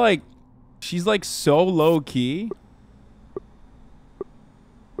 She's like so low key.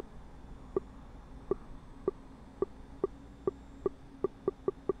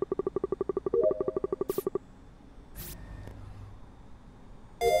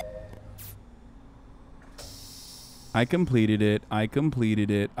 I completed it. I completed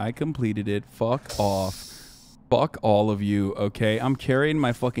it. I completed it. Fuck off. Fuck all of you, okay? I'm carrying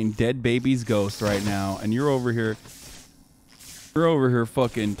my fucking dead baby's ghost right now, and you're over here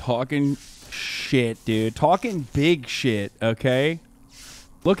fucking talking shit, dude. Talking big shit, okay?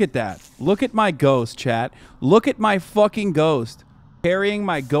 Look at that. Look at my ghost, chat. Look at my fucking ghost. Carrying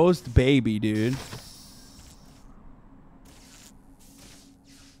my ghost baby, dude.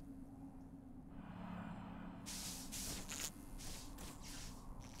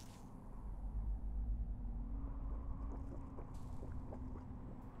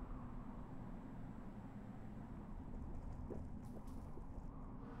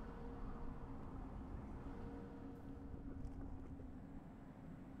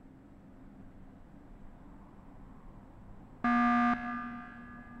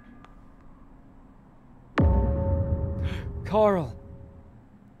 Carl.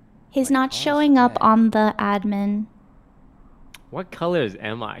 He's not showing up on the admin. What color is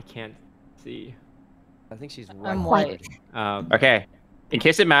Emma? I can't see. I think she's I'm white. white. Okay. In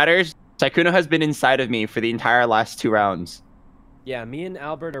case it matters, Sykkuno has been inside of me for the entire last 2 rounds. Yeah, me and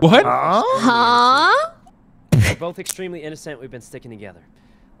Albert are What? Huh? We're both extremely innocent. We've been sticking together.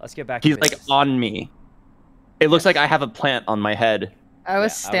 Let's get back to He's like business. on me. It looks like I have a plant on my head. I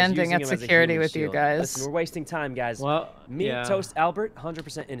was standing using at him as a security human with you shield. guys. Listen, we're wasting time, guys. Well, me, yeah. Toast, Albert,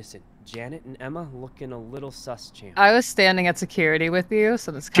 100% innocent. Janet and Emma looking a little sus, champ. I was standing at security with you,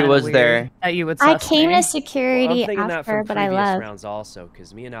 so that's kind of was weird there. that you would I sus came me. to security I'm thinking that after, from but I previous left. rounds also,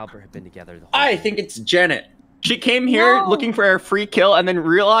 because me and Albert have been together the whole I think it's Janet. She came here No. looking for a free kill and then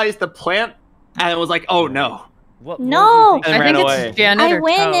realized the plant and was like, oh no. No, And I ran think away. it's Janet I or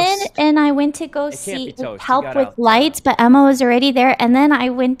went Toast. in and I went to go It can't be see Toast. You help got with out. lights, but Emma was already there. And then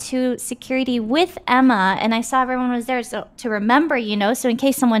I went to security with Emma, and I saw everyone was there. So to remember, so in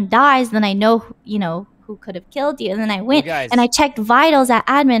case someone dies, then I know, who could have killed you. And then I went guys- and I checked vitals at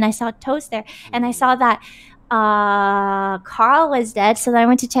admin. I saw Toast there, and I saw that Carl was dead. So then I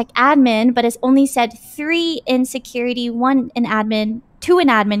went to check admin, but it's only said 3 in security, 1 in admin, 2 in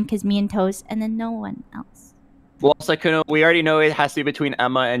admin because me and Toast, and then no one else. Well, Sykkuno, we already know it has to be between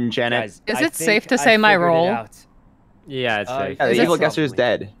Emma and Janet. Guys, Is I it think safe to I say my figured it role? out. Yeah, it's safe. Yeah, the Is it evil guesser's probably-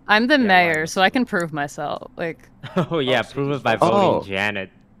 dead. I'm the Yeah, mayor, right. so I can prove myself. Like, Oh yeah, so prove you it by vote. voting Oh. Janet.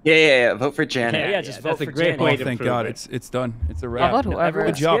 Yeah. Vote for Janet. Yeah, just vote that's a for great Janet. way Oh, to thank prove God, it. it's done. It's a I'll wrap. vote whoever.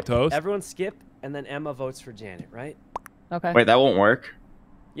 Everyone Good job, skip, Toast. Everyone skip, and then Emma votes for Janet, right? okay. Wait, that won't work.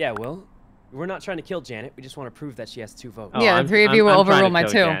 Yeah, well, we're not trying to kill Janet. We just want to prove that she has 2 votes. Yeah, I'm- the 3 of you will I'm trying overrule to my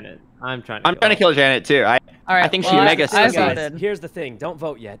kill 2. Janet. I'm trying to kill Janet too. All right. I think well, she mega I sus me. voted. Here's the thing. Don't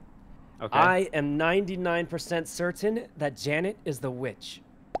vote yet. Okay. I am 99% certain that Janet is the witch.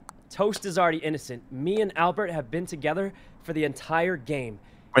 Toast is already innocent. Me and Albert have been together for the entire game.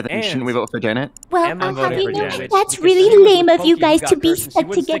 Wait, then shouldn't we vote for Janet? Well, Emma I'm voted voting for for Janet Janet. That's because really she was lame the of you Poke guys who to got be cursed and she stuck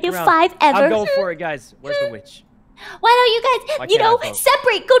wouldn't stick together around. 5 ever. I'm going for it, guys. Where's the witch? Why don't you Why guys, can't I vote?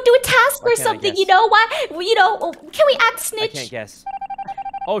 separate, go do a task Why or can't I something, guess? Why, can we act I snitch? can't guess.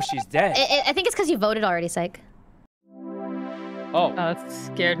 Oh, she's dead. I think it's because you voted already, Syke. Oh. That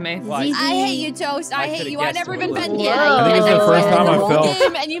scared me. Why? I hate you, Toast. I hate could've you. I guessed never it even was been a here. whoa. I think it's the first time I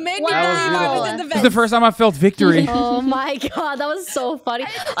felt. And you made me Wow. believe I was in the This is the first time I felt victory. Oh my god, that was so funny.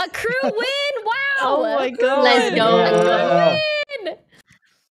 A crew win! Wow! Oh my god. Let's go. Yeah. Win!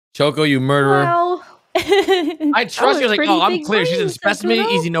 Choco, you murderer. Wow. I trust you. I was like, pretty oh, I'm big clear. She's in brains, specimen.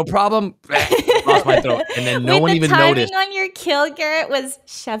 Sykkuno. Easy, no problem. Lost my throat. And then no Wait, one the even timing noticed. on your kill, Garrett, was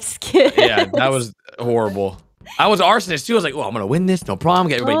chef's kiss. Yeah, that was horrible. I was arsonist too. I was like, oh, I'm going to win this. No problem.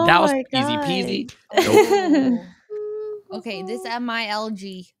 Get everybody Oh doused. my Easy God. peasy. Nope. Okay, this at my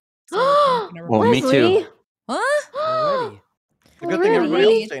LG. Well, me too. Huh? Already. The good thing everybody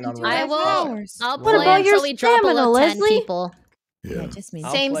Already? else staying on I right. will. I'll What play about your until we drop stamina, below 10 Leslie? people. Yeah. Just me.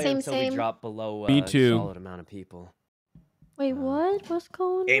 I'll Same, play same, until same. we drop below Me a too. solid amount of people. Wait, what? What's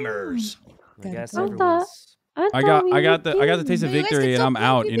going on? Gamers. I guess I everyone's... I got the taste of You guys victory, can and I'm still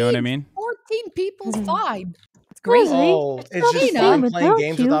out. You know what I PvP. mean? 14 people's vibe. It's crazy. Oh, it's just Leslie, fun without playing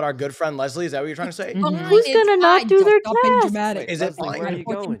games you. without our good friend Leslie. Is that what you're trying to say? But Who's it's gonna not fine, do their dressed up and task? dramatic. Is it Leslie, fine? where are you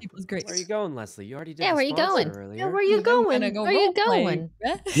 14 going? people's great. Where are you going, Leslie? You already did Yeah, the where you sponsor going? earlier. Yeah, where you I'm going? gonna go Where you roleplay. going?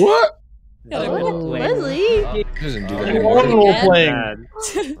 What? Leslie. Doesn't do Role playing.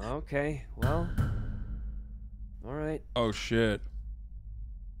 Okay, well. All right. Oh shit.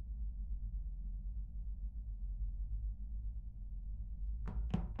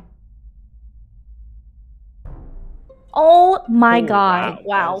 Oh my god.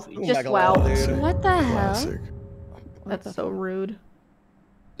 Wow. Just wow. What the hell? That's so rude.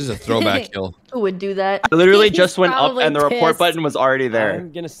 This is a throwback kill. Who would do that? I literally just went up probably and the report pissed. button was already there.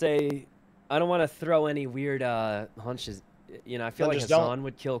 I'm gonna say, I don't want to throw any weird hunches. You know, I feel Then like just don't. Hassan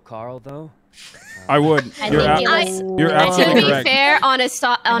would kill Carl though. I would. You're To absolutely be correct. fair, on a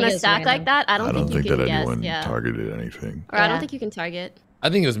think it's stack like random. that, I don't think you that can guess. anyone Yeah. targeted anything. Or I don't think you can target. I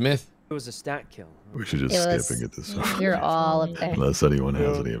think it was Myth. It was a stat kill. We should just It skip was- and get this over. You're all up there. Unless anyone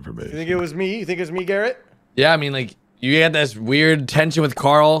has any You information. think it was me? You think it was me, Garrett? Yeah, I mean, like, you had this weird tension with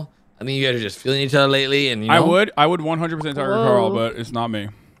Carl. I think you guys are just feeling each other lately, and you know. I would 100% target Carl, but it's not me.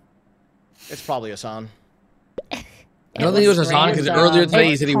 It's probably Hasan. I don't think it was Hasan because earlier today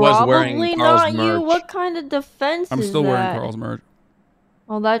he said he was wearing Probably Carl's not merch. you. What kind of defense I'm is still wearing that? Carl's merch.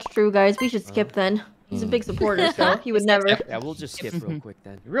 Well, that's true, guys. We should skip then. He's a big supporter, so he would never. Yeah, we'll just skip real quick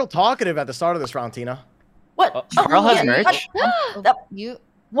then. You're real talkative at the start of this round, Tina. What? Carl has merch? You.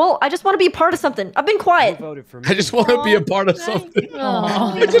 Well, I just want to be a part of something. I've been quiet. Voted for me. I just want to be a part of something.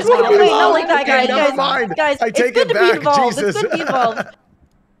 I just want to be not like that, guys. Okay, never mind. Guys, I take it's good it to back, be involved. Jesus. It's good to be involved.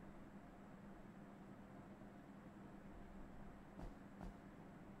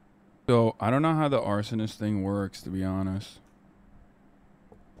 So I don't know how the arsonist thing works, to be honest.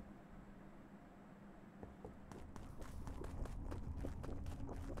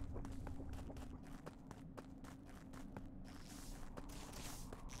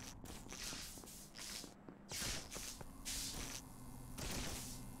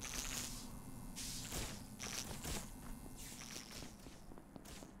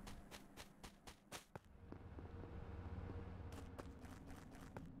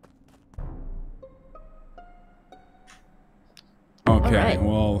 Okay, right.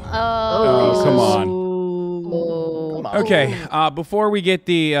 well, Oh. come on. Come on. Okay, before we get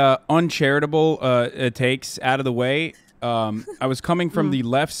the uncharitable takes out of the way, I was coming from the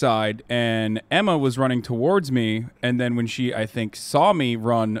left side, and Emma was running towards me, and then when she, I think, saw me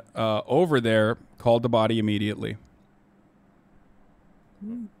run over there, called the body immediately.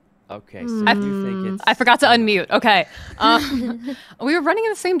 Okay, so you think it's... I forgot to unmute. Okay. We were running in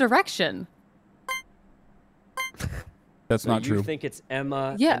the same direction. That's not you true. think it's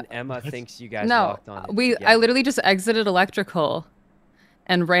Emma, Yeah. and Emma thinks you guys No, walked on it I together. literally just exited electrical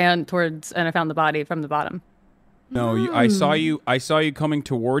and ran towards, and I found the body from the bottom. No, I saw you coming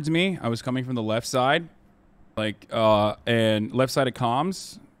towards me. I was coming from the left side, like and left side of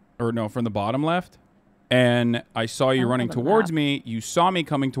comms, or no, from the bottom left. And I saw you running towards me. You saw me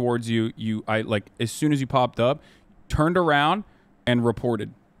coming towards you. I like as soon as you popped up, turned around and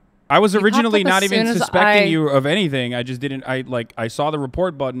reported. I was originally not even suspecting you of anything. I just didn't. I saw the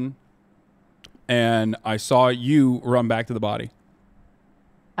report button, and I saw you run back to the body.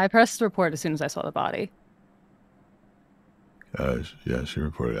 I pressed report as soon as I saw the body. Yeah, she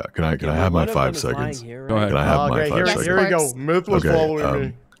reported out. Can I have my 5 seconds? Here, right? Go ahead. Can I have my 5 seconds? Here we go. Myth was following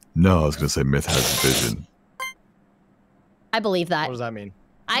me. No, I was gonna say Myth has vision. I believe that. What does that mean?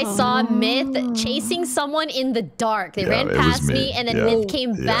 I saw Myth chasing someone in the dark. They ran it was past me. me, and then Yeah. Myth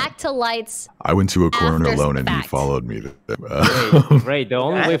came back to lights. I went to a corner After alone and he fact. followed me. Ray, the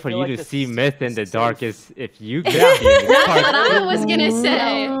only I way for feel you like to this see is Myth in the dark is if you get That's what I was gonna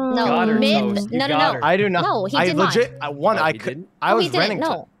say. Got No, her, Myth. Toast. You No, no, got no. her. I do not. No, he I did legit. not. I he could. didn't? I No, was he didn't. running.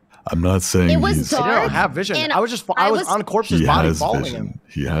 No. I'm not saying It was he's. dark. I don't have vision. And I was on Corpse's He body has following vision. him.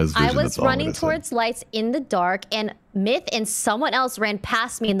 He has vision. I was that's all I'm running gonna say. towards lights in the dark, and Myth and someone else ran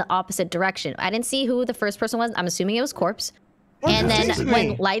past me in the opposite direction. I didn't see who the first person was. I'm assuming it was Corpse. And was then chasing when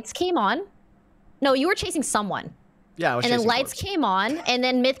me? lights came on, no, you were chasing someone. Yeah, I was And then chasing lights Corpse. came on, and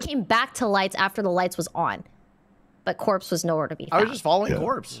then Myth came back to lights after the lights was on. But Corpse was nowhere to be I found. was just following Yeah.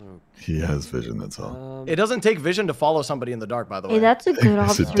 Corpse. He has vision. That's all. It doesn't take vision to follow somebody in the dark, by the way. Hey, that's a good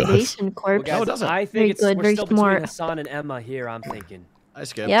Yes, it does. observation, Well, Corpse. guys, No, it doesn't. I Very think good, we're very still smart. between Hasan and Emma here, I'm thinking. I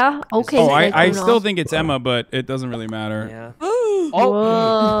skipped. Yeah. Okay. Oh, guys, I moving still on. think it's Emma, but it doesn't really matter. Yeah.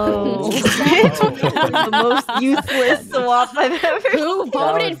 Whoa. the most useless swap I've ever Who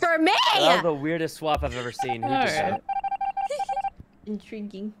voted for me? That was the weirdest swap I've ever seen. Who just said it?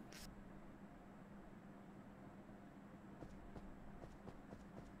 Intriguing.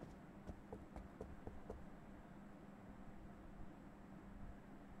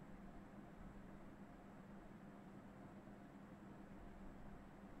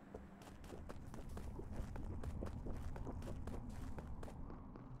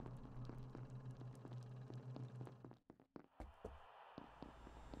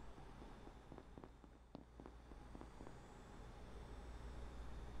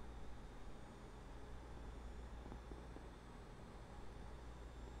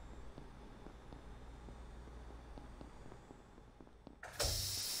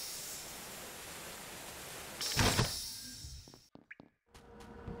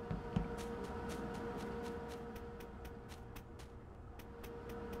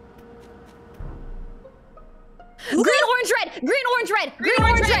 Green, orange, red. Green, orange, red. Green,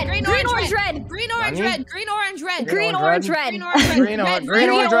 orange, red. Green, orange, red. Green, orange, red. Green, orange, red. Green, orange, red. Green,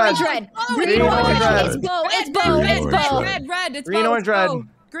 orange, red. Green, orange, red. It's Bo. It's Bo. It's Bo. Red. It's Green, orange, red.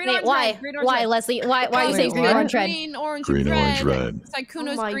 Green, Wait, orange, why? red. Green, orange, Why, red. Leslie? Why are you saying green, orange, red? Green, orange, Green, red. orange, red.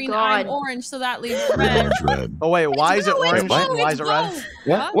 Sykkuno's Oh my green, God. I'm orange, so that leaves red. Orange, red. Oh wait, why is it orange? Why is it red?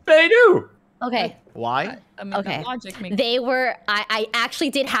 What did I do? Okay. Why? Okay. Logic makes They were. I actually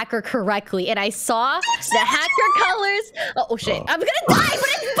did hacker correctly, and I saw the hacker colors. Oh shit! I'm gonna die, but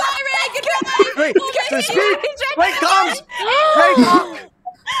it's Byron. Wait, there's speed. Wait, comes. Wait, come.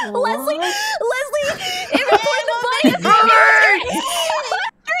 Leslie, it reported the body.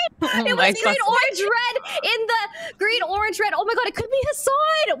 It was green, orange, red in the green, orange, red. Oh my god, it could be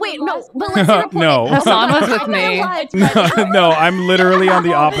Hasan. Wait, no, but let's report No. it. Hasan was with me. No, I'm literally on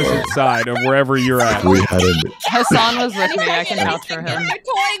the opposite side of wherever you're at. We had a Hassan was with me. I can vouch for him. They're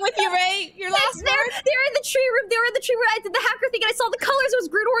toying with you, Ray. Your last They're in the tree room. They were in the tree room. I did the hacker thing, and I saw the colors. It was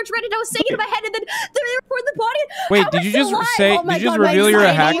green, orange, red, and I was saying it in my head, and then they reported the body. Wait, How did am I you just still alive? say? Oh my Did you just God, my reveal you're a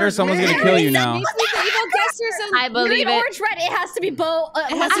anxiety. hacker? Someone's gonna kill you now. Green, orange, red. It has to be Bo.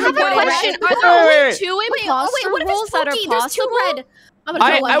 I have a question. Are there only two imposter roles that are possible? Red. I'm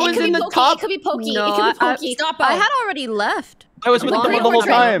gonna go I it was could in be the Pokey. top. It could be Pokey. No, it could be Pokey. Stop. I had already left. I was with Green, them the whole orange,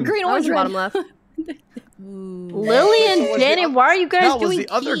 red. time. Green, I was orange, red. bottom left. Lily and Janet, why are you guys No, was doing the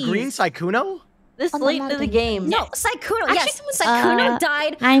other keys green Sykkuno? this late into the game? No, Sykkuno. Actually, Yes, Sykkuno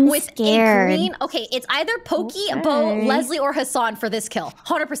died I'm with scared. a green. Okay, it's either Pokey, Bo, Leslie, or Hasan for this kill.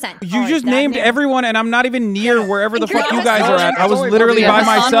 100%. You just named everyone, and I'm not even near wherever the fuck you guys are at. I was Green, literally by orange,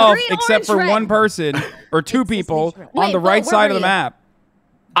 myself, green, except for orange, one red. person or two people on Wait, the Bo, right where side were of the you? map.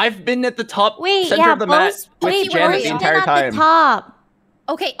 I've been at the top Wait, center yeah, of the map with wait, Janet Bo's the been entire at time. the top.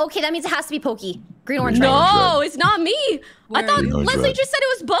 Okay, that means it has to be Pokey. Green, orange, red. No, it's not me. I thought Green, orange, Leslie red. just said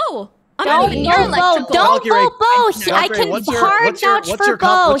it was Bo. I'm Don't not even near vote Bo. electrical. Don't Valkyrae, vote Bo. I Valkyrae, can what's your- hard what's your- vouch what's for your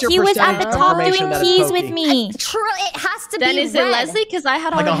Bo. what's your He was at percentage the top confirmation doing that it's keys with Pokey? me. True, it has to Then be is red. it Leslie? Because I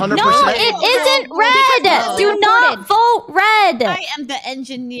had Like already 100%. No, it isn't red. Leslie Do not reported. vote red. I am the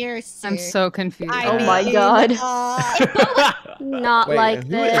engineer, sir. I'm so confused. Oh my God. Not Wait, like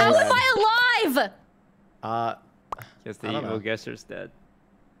who is this. How red? am I alive? Guess the I don't evil know. guesser's dead.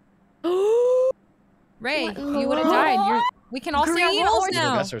 Ray, What in you the would have world? died. We can all see Green, our roles orange,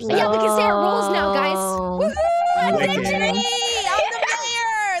 now. Guessers Yeah, we can say our rules now, guys. Oh. Woohoo! I'm the mayor.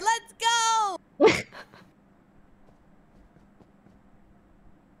 Let's go.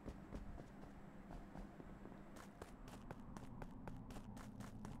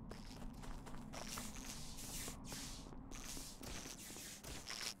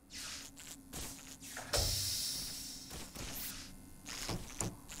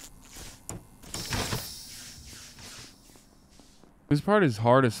 This part is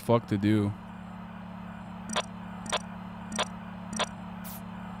hard as fuck to do.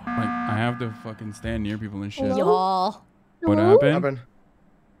 Like, I have to fucking stand near people and shit. Y'all. What What happened? happened?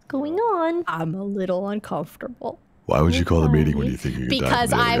 What's going on? I'm a little uncomfortable. Why would you call the meeting when you think you could die? Because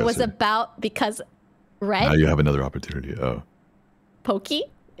from the I other was aggressor? because Now Red you have another opportunity. Oh. Pokey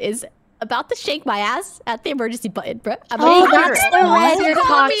is about to shake my ass at the emergency button, bro. Oh, that's the red you're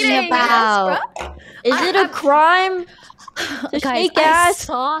talking Shake my about. ass, bro. Is it a crime to Guys, shake ass?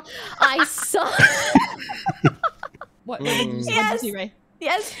 I saw. What did you see, Ray?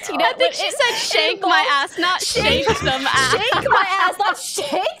 Yes, Tina. I think she said shake my ass, not shake some ass. Shake my ass, not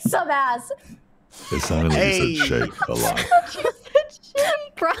shake some ass. It sounded like you said shake a lot.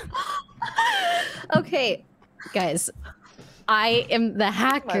 Bro. Okay, guys. I am the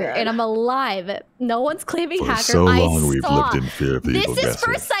hacker and I'm alive. No one's claiming For hacker. so long, I we've saw. lived in fear of the This evil is guesser.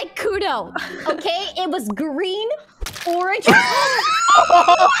 for Sykkuno. Okay, it was green, orange.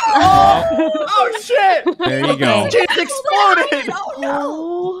 Oh shit! There you go. It exploded! Oh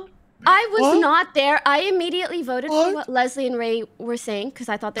no! I was not there. I immediately voted for what Leslie and Ray were saying because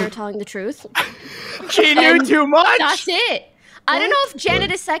I thought they were telling the truth. She knew too much. That's it. I don't know if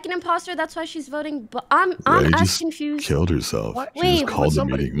Janet is second imposter. That's why she's voting. But I'm Ray as just confused. killed herself. She Wait, just called the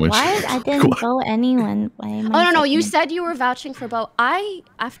meeting. When Why? she, I didn't vote anyone. Why am I Oh no, you second? said you were vouching for Bo.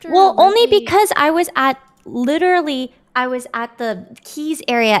 Well, only Leslie- because I was at the keys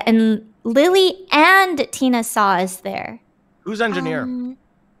area and Lily and Tina saw us there. Who's engineer?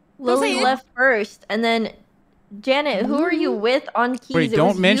 Lily left first, and then Janet, who are you with on keys? Wait, It don't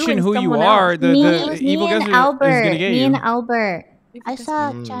was mention and who you someone are. else. The evil me and guesser is Albert. gonna get Me you. and Albert. I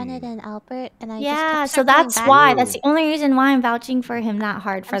saw Janet and Albert, and I Yeah, just so kept that's circling why. back. That's the only reason why I'm vouching for him that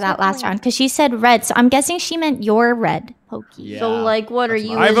hard for that last round. Because she said red, so I'm guessing she meant your red, Pokey. So, like, what are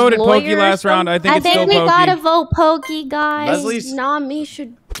you? I his voted lawyer Pokey or last round. I think I it's think still we Pokey. gotta vote Pokey, guys. Leslie's Not me.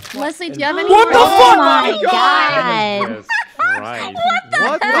 Should Leslie, do you have any? What the fuck? Oh my god. Jesus Christ.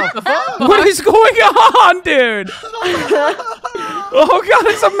 What the fuck? What is going on, dude? Oh god,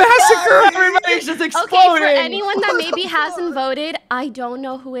 it's a massacre! Everybody's just exploding. Okay, for anyone that maybe hasn't voted, I don't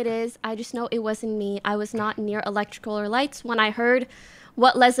know who it is. I just know it wasn't me. I was not near electrical or lights. When I heard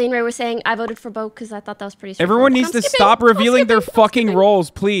what Leslie and Ray were saying, I voted for both because I thought that was pretty straightforward. Everyone needs to stop revealing their fucking roles,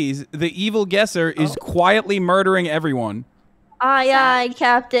 please. The evil guesser is quietly murdering everyone. Aye, aye,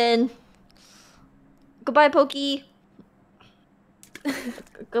 Captain. Goodbye, Pokey.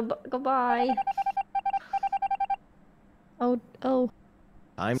 Goodbye. Oh.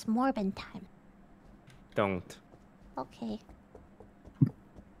 It's Morbin time. Don't. Okay.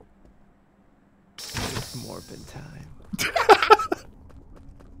 It's Morbin time.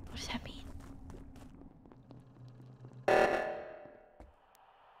 What does that mean?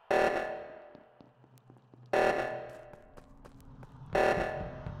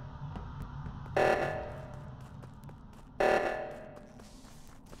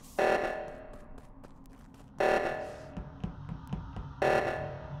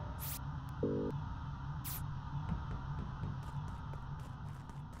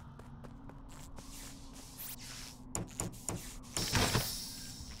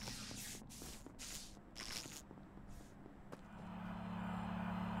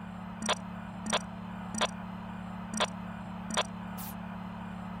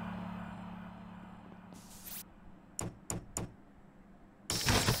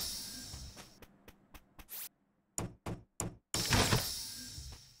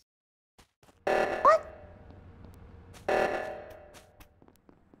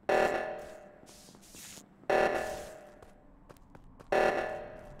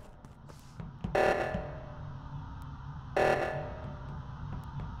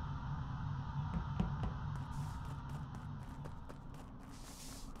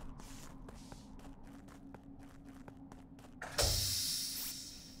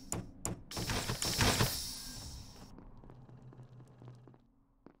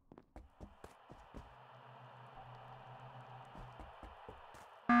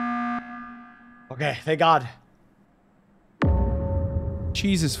 Okay, thank God.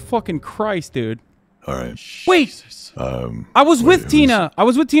 Jesus fucking Christ, dude. All right. Wait. I was with who's- Tina. I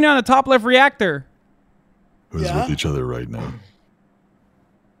was with Tina on the top left reactor. Who's with each other right now?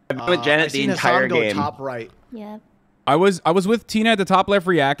 I've been with Janet the entire game. Top right. Yeah. I was with Tina at the top left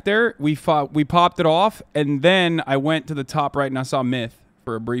reactor. We popped it off, and then I went to the top right and I saw Myth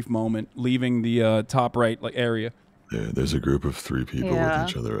for a brief moment, leaving the top right area. There's a group of 3 people with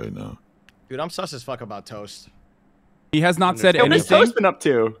each other right now. Dude, I'm sus as fuck about Toast. He has not said What has anything. Toast been up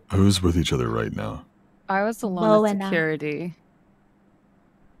to? Who's with each other right now? I was alone Bo at and I. security.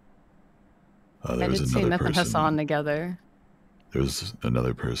 I There's did see another Myth and person. Hasan together. There's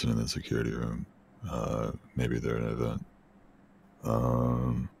another person in the security room. Maybe they're in an event.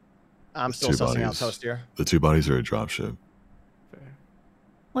 I'm there's still 2 sussing out bodies. Toast here. The 2 bodies are a dropship.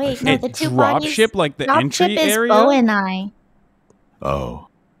 Wait, no, the 2 Drop bodies. ship, like the drop entry ship is area? Bo and I. Oh.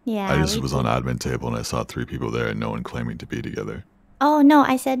 Yeah. I just we was did. on admin table and I saw 3 people there and no one claiming to be together. Oh no,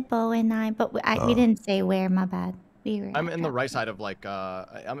 I said Bo and I, but we Oh. didn't say where. My bad. We were. I'm in the right side of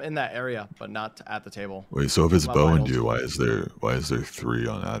I'm in that area, but not at the table. Wait, so if it's My Bo and vitals. you, why is there 3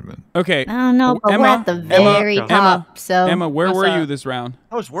 on admin? Okay. I don't know, but we're Emma, at the very top. So Emma, where What's were up? you this round?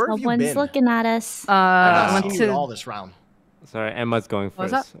 Toast, where no have you one's been? looking at us. I I went went to to. all this round. Sorry, Emma's going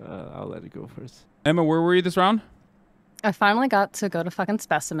What was first. I'll let it go first. Emma, where were you this round? I finally got to go to fucking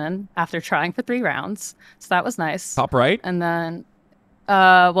Specimen after trying for 3 rounds, so that was nice. Top right? And then,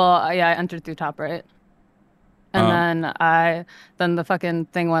 yeah, I entered through top right. And then the fucking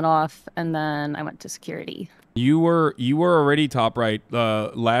thing went off, and then I went to security. You were already top right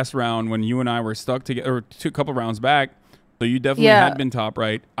last round when you and I were stuck together, or a couple rounds back. So you definitely had been top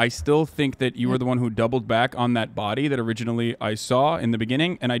right. I still think that you were the one who doubled back on that body that originally I saw in the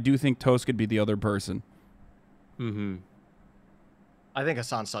beginning, and I do think Toast could be the other person. Mm-hmm. I think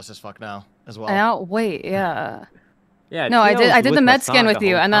Hasan's sus as fuck now as well. Yeah. Yeah. No, I Tina was did the with med Hasan scan with the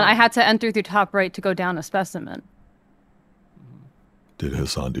you, whole and then I time. had to enter through top right to go down to Specimen. Did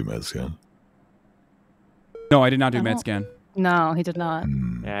Hasan do med scan? No, I did not do I med don't- scan. No, he did not.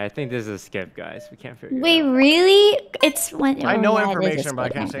 Yeah, I think this is a skip, guys. We can't figure Wait, it out. really? It's when I know yeah, it is a information, but I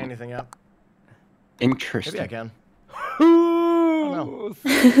split can't say one. anything yet. Interesting. Maybe I can. Oh,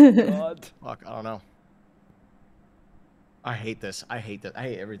 God. Fuck, I don't know. I hate this. I hate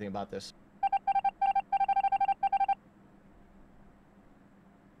everything about this.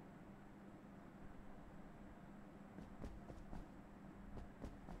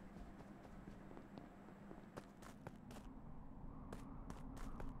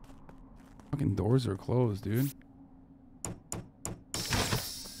 fucking doors are closed, dude.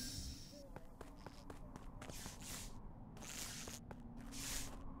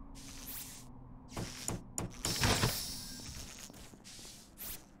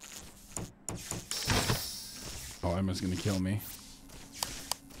 Oh, Emma's gonna kill me.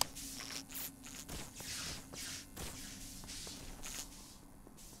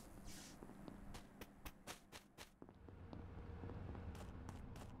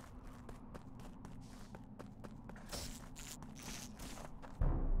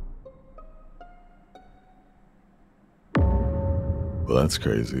 Well, that's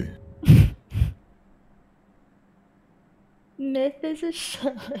crazy. Myth is a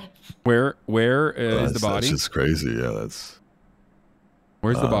sheriff. Where is the body? That's just crazy. Yeah, that's.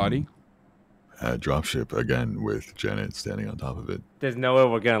 Where's the body? At dropship again with Janet standing on top of it. There's no way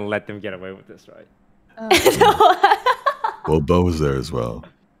we're gonna let them get away with this, right? Well, Bo was there as well.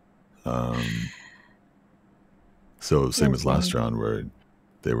 So same as last round where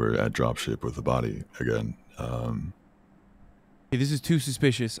they were at dropship with the body again. Hey, this is too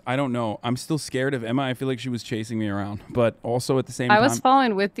suspicious. I don't know. I'm still scared of Emma. I feel like she was chasing me around, but also at the same time, I was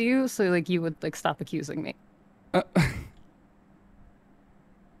following with you, so like you would like stop accusing me.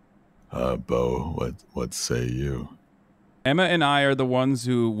 Bo, what say you? Emma and I are the ones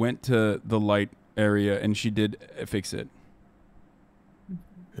who went to the light area, and she did fix it.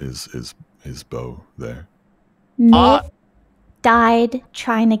 Is Bo there? Myth died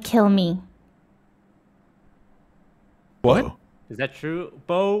trying to kill me. What? Bo. Is that true,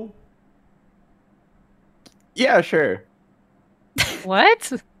 Bo? Yeah, sure.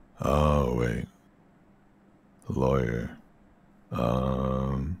 What? Oh wait, lawyer.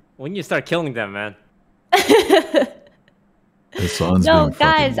 When you start killing them, man. Hassan's No, being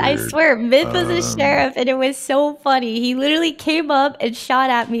guys, fucking I weird. swear, Myth was a sheriff, and it was so funny. He literally came up and shot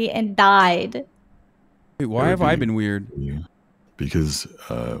at me and died. Wait, why have I been weird? Because,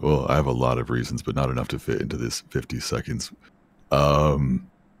 well, I have a lot of reasons, but not enough to fit into this 50 seconds. But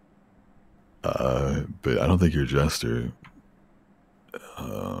I don't think you're Jester.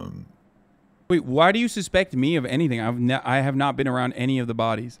 Wait, why do you suspect me of anything? I have not been around any of the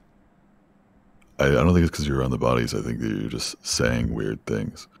bodies. I don't think it's because you're around the bodies. I think that you're just saying weird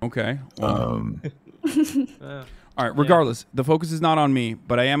things. Okay. All right. Regardless, the focus is not on me,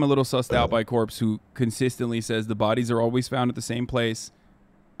 but I am a little sussed out by Corpse, who consistently says the bodies are always found at the same place,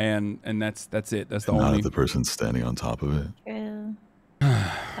 and that's it. That's the Not only. if the person standing on top of it. True.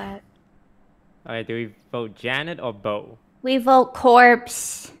 Alright, do we vote Janet or Bo? We vote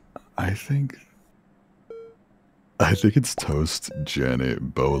Corpse. I think it's Toast,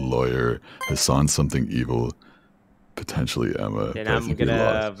 Janet, Bo, lawyer, Hasan, something evil, potentially Emma. Then but I I'm think we gonna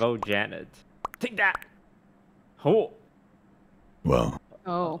lost. vote Janet. Take that! Oh! Well,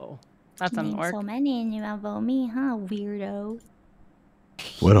 Oh, that doesn't work. So many, and you want to vote me, huh, weirdo?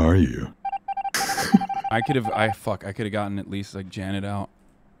 what are you? I could have gotten at least like Janet out.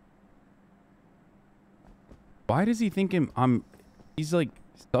 Why does he think he's like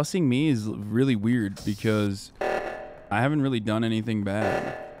sussing me is really weird because I haven't really done anything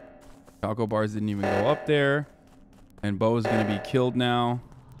bad. ChocobArs didn't even go up there, and Bo is gonna be killed now.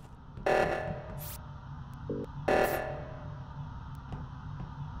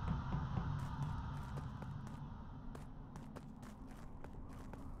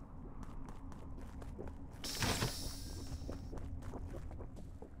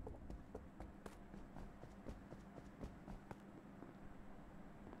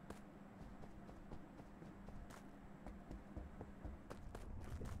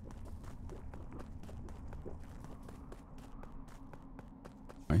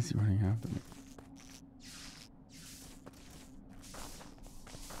 Why is he running after me?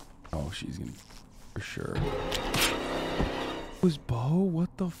 Oh, she's gonna for sure. Was Bo?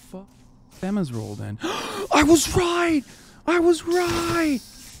 What the fuck? Emma's rolled in. I was right. I was right.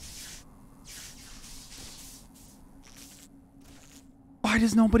 Why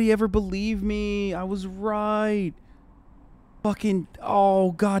does nobody ever believe me? I was right. Fucking,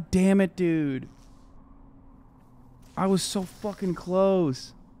 oh, god damn it, dude. I was so fucking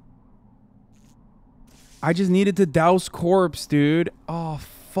close. I just needed to douse Corpse, dude. Oh,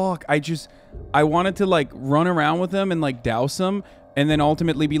 fuck. I wanted to, like, run around with him and, like, douse him, and then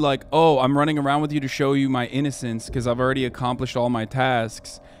ultimately be like, oh, I'm running around with you to show you my innocence because I've already accomplished all my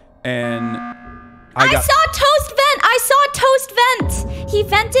tasks. And I saw Toast vent. I saw Toast vent. He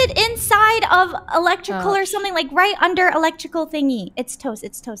vented inside of electrical or something, like right under electrical thingy. It's Toast.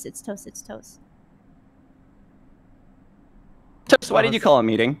 It's Toast. It's Toast. It's Toast. Toast, why did you call a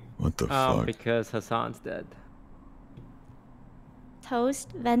meeting? What the fuck? Because Hasan's dead.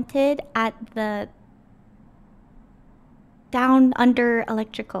 Toast vented at the down under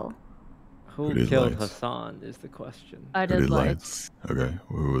electrical. Who did killed lights? Hasan is the question. I Who did did lights. Okay,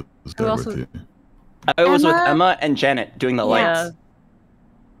 who was Who there else with was- you? I was with Emma? Emma and Janet doing the lights.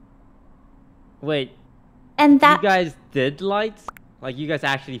 Wait, And that you guys did lights? Like you guys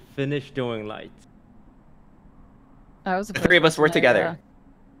actually finished doing lights? I was the The three of us were person together.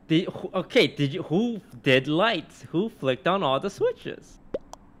 Okay, did you? Who did lights? Who flicked on all the switches?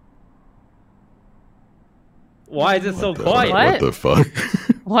 Why is it so quiet? What the fuck?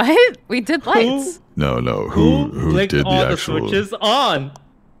 What? We did lights. No, who flicked did all the the actual switches on?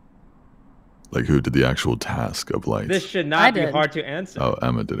 like who did the actual task of lights? This should I not be did. hard to answer. Oh,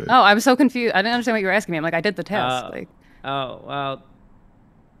 Emma did it. Oh, I was so confused. I didn't understand what you were asking me. I'm like, I did the task. Like, Oh,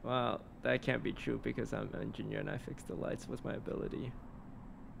 well, that can't be true because I'm an engineer and I fixed the lights with my ability.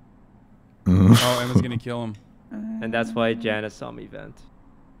 Oh, Emma's gonna kill him. And that's why Janice saw me vent.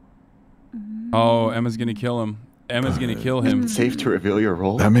 Oh, Emma's gonna kill him. Emma's gonna kill him. Safe to reveal your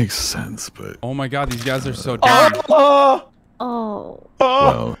role. That makes sense, but Oh my god, these guys are so dumb. Oh!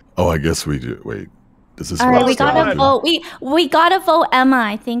 Oh. well, I guess we do. Wait, does this? All right, we work? gotta vote. We gotta vote Emma.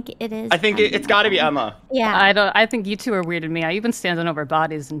 I think it is. I think it's got to be Emma. Yeah. I don't. I think you two are weirding me out. You've been standing over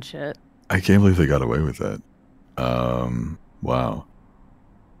bodies and shit. I can't believe they got away with that. Wow.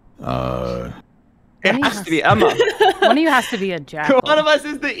 It has to be Emma. One of you has to be a jackal. One of us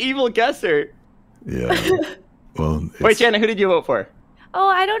is the evil guesser. Yeah. Well, Wait, Janet, who did you vote for? Oh,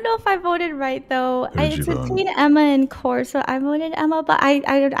 I don't know if I voted right though. Who did It's you vote? between Emma and Core, so I voted Emma, but I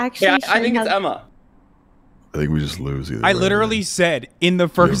would actually. Yeah, I think shouldn't it's have- Emma. I think we just lose either. I way. literally said in the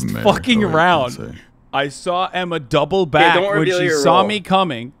first man. fucking Oh, wait, round, let's see. I saw Emma double back don't when reveal she your saw role. me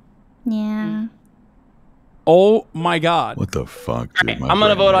coming. Yeah. Oh my god. What the fuck? I'm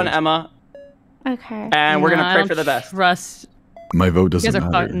gonna vote on Emma, Okay. and we're No, gonna I pray don't for the best. Trust. My vote You doesn't guys are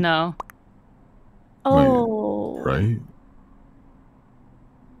matter, no. Oh. right?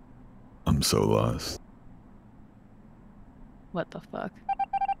 I'm so lost. What the fuck?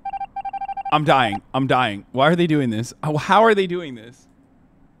 I'm dying. I'm dying. Why are they doing this? How are they doing this?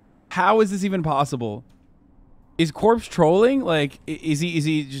 How is this even possible? Is Corpse trolling? Like, is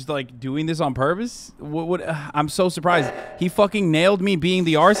he just like doing this on purpose? What? I'm so surprised. He fucking nailed me being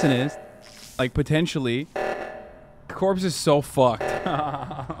the arsonist. Like, potentially. Corpse is so fucked.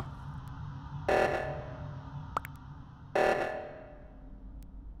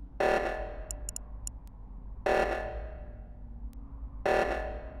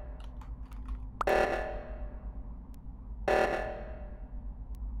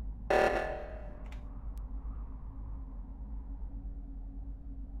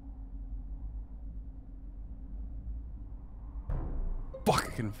 Fuck, I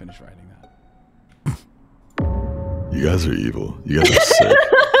couldn't finish writing that. You guys are evil. You guys are sick.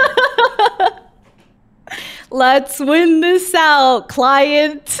 Let's win this out,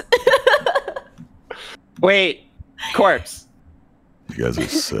 client. Wait, Corpse. You guys are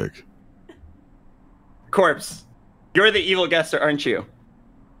sick. Corpse. You're the evil guesser, aren't you?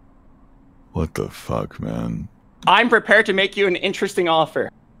 What the fuck, man? I'm prepared to make you an interesting offer.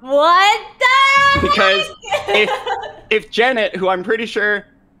 What the Because if Janet, who I'm pretty sure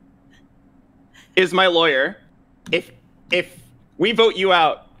is my lawyer, if we vote you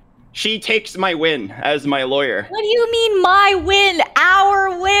out, she takes my win as my lawyer. What do you mean my win?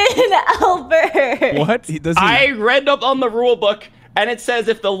 Our win, Albert. What? I read up on the rule book, and it says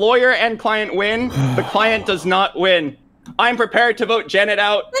if the lawyer and client win, the client does not win. I'm prepared to vote Janet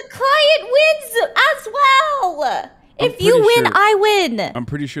out. The client wins as well. If you pretty win, sure- I win. I'm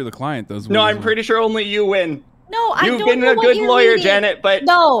pretty sure the client does. No, win as I'm well. pretty sure only you win. No, I You've don't been know a what good you're lawyer, reading. Janet, but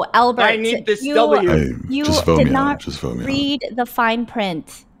No, Albert. I need this you, W. Hey, You just vote did me not out. Just vote me out. read the fine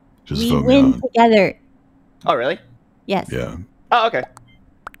print. Just we vote me win out. together. Oh, really? Yes. Yeah. Oh, okay.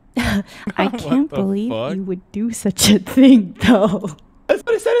 I can't the believe fuck? you would do such a thing, though. That's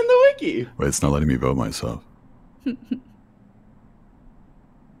what I said in the wiki. Wait, it's not letting me vote myself.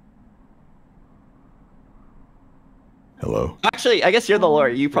 Hello. Actually, I guess you're the lawyer.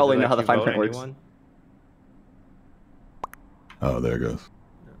 You probably Does it know how the let fine you print vote works. anyone? Oh, there it goes.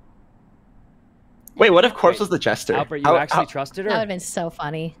 Wait, what if Corpse was the jester? Albert, you How- actually how- trusted That would her? have been so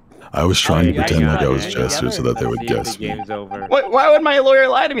funny. I was trying to you guys pretend like got I was it Jester so that they would See if guess the me. game's over. Why would my lawyer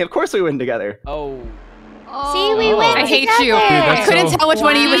lie to me? Of course we win together. Oh. See, we went I hate you. together. I couldn't tell which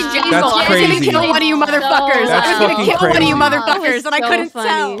one of you was Jangle. That's I was crazy. gonna kill one of you motherfuckers. That's I was gonna fucking kill one of you crazy. motherfuckers, and I couldn't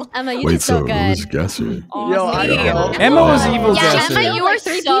tell. Emma, you Wait, did so so good. who's Guesser? Yo, I know. Emma was evil Yeah, guesser. Emma, you were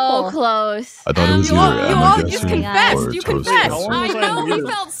so close. I thought it was You either all Emma just Guesser confessed. or You Toast confessed. Guesser. I know. We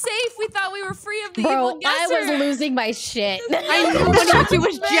felt safe. We thought we were free of the Bro, evil I guesser. was losing my shit. I knew was one of so- you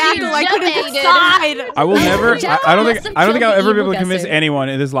was Jackal. I couldn't Jump decide. I will never. I don't think. must have I don't think killed I'll the ever be evil able to convince guesser. anyone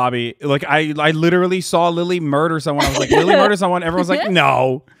in this lobby. Like I literally saw Lily murder someone. I was like, Lily murder someone. Everyone's like,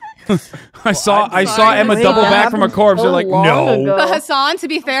 no. I saw Emma double back from a corpse. They're like, no. But Hasan, to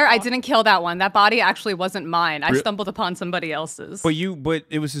be fair, I didn't kill that one. That body actually wasn't mine. I stumbled upon somebody else's. But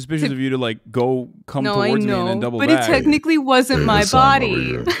it was suspicious of you to like come No, I towards me know, and then double but back. it technically wasn't Hey, my Hasan, what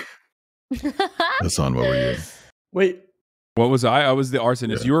were body. you? Hasan, what were you? Wait, What was I? I was the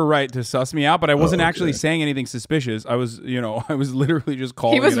arsonist. Yeah. You were right to suss me out, but I wasn't actually okay. saying anything suspicious. I was, I was literally just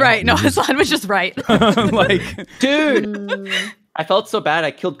calling. He was it right. out. No, Hasan was just right. Like, Dude, I felt so bad.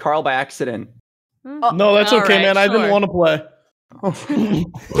 I killed Karl by accident. no, that's all okay, right, man. I didn't sure. want to play. Well,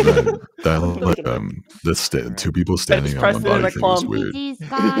 that two people standing on one Preston and body thing was McClung. weird. These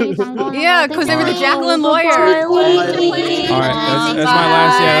guys, I'm going Yeah, out because they were the today. Jacqueline lawyer. all right, that's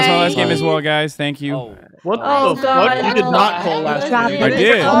my last game as well, guys. Thank you. Oh, What Oh, the God. fuck? You did not call last Drop week. I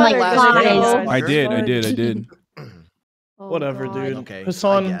did. Oh my Last god. game. I did. Whatever, dude. Okay,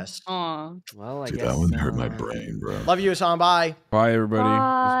 Hassan. I guess. Aw. well, I Dude, guess. that one hurt my brain, bro. Love you, Hassan. Bye. Bye, everybody.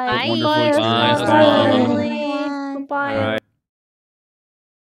 Bye. Wonderful Bye. experience. Bye. Goodbye.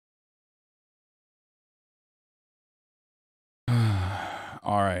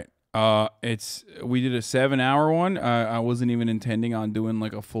 All right. All right. We did a 7-hour one. I wasn't even intending on doing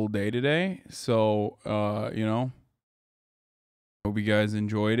like a full day today. So, hope you guys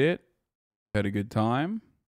enjoyed it. Had a good time.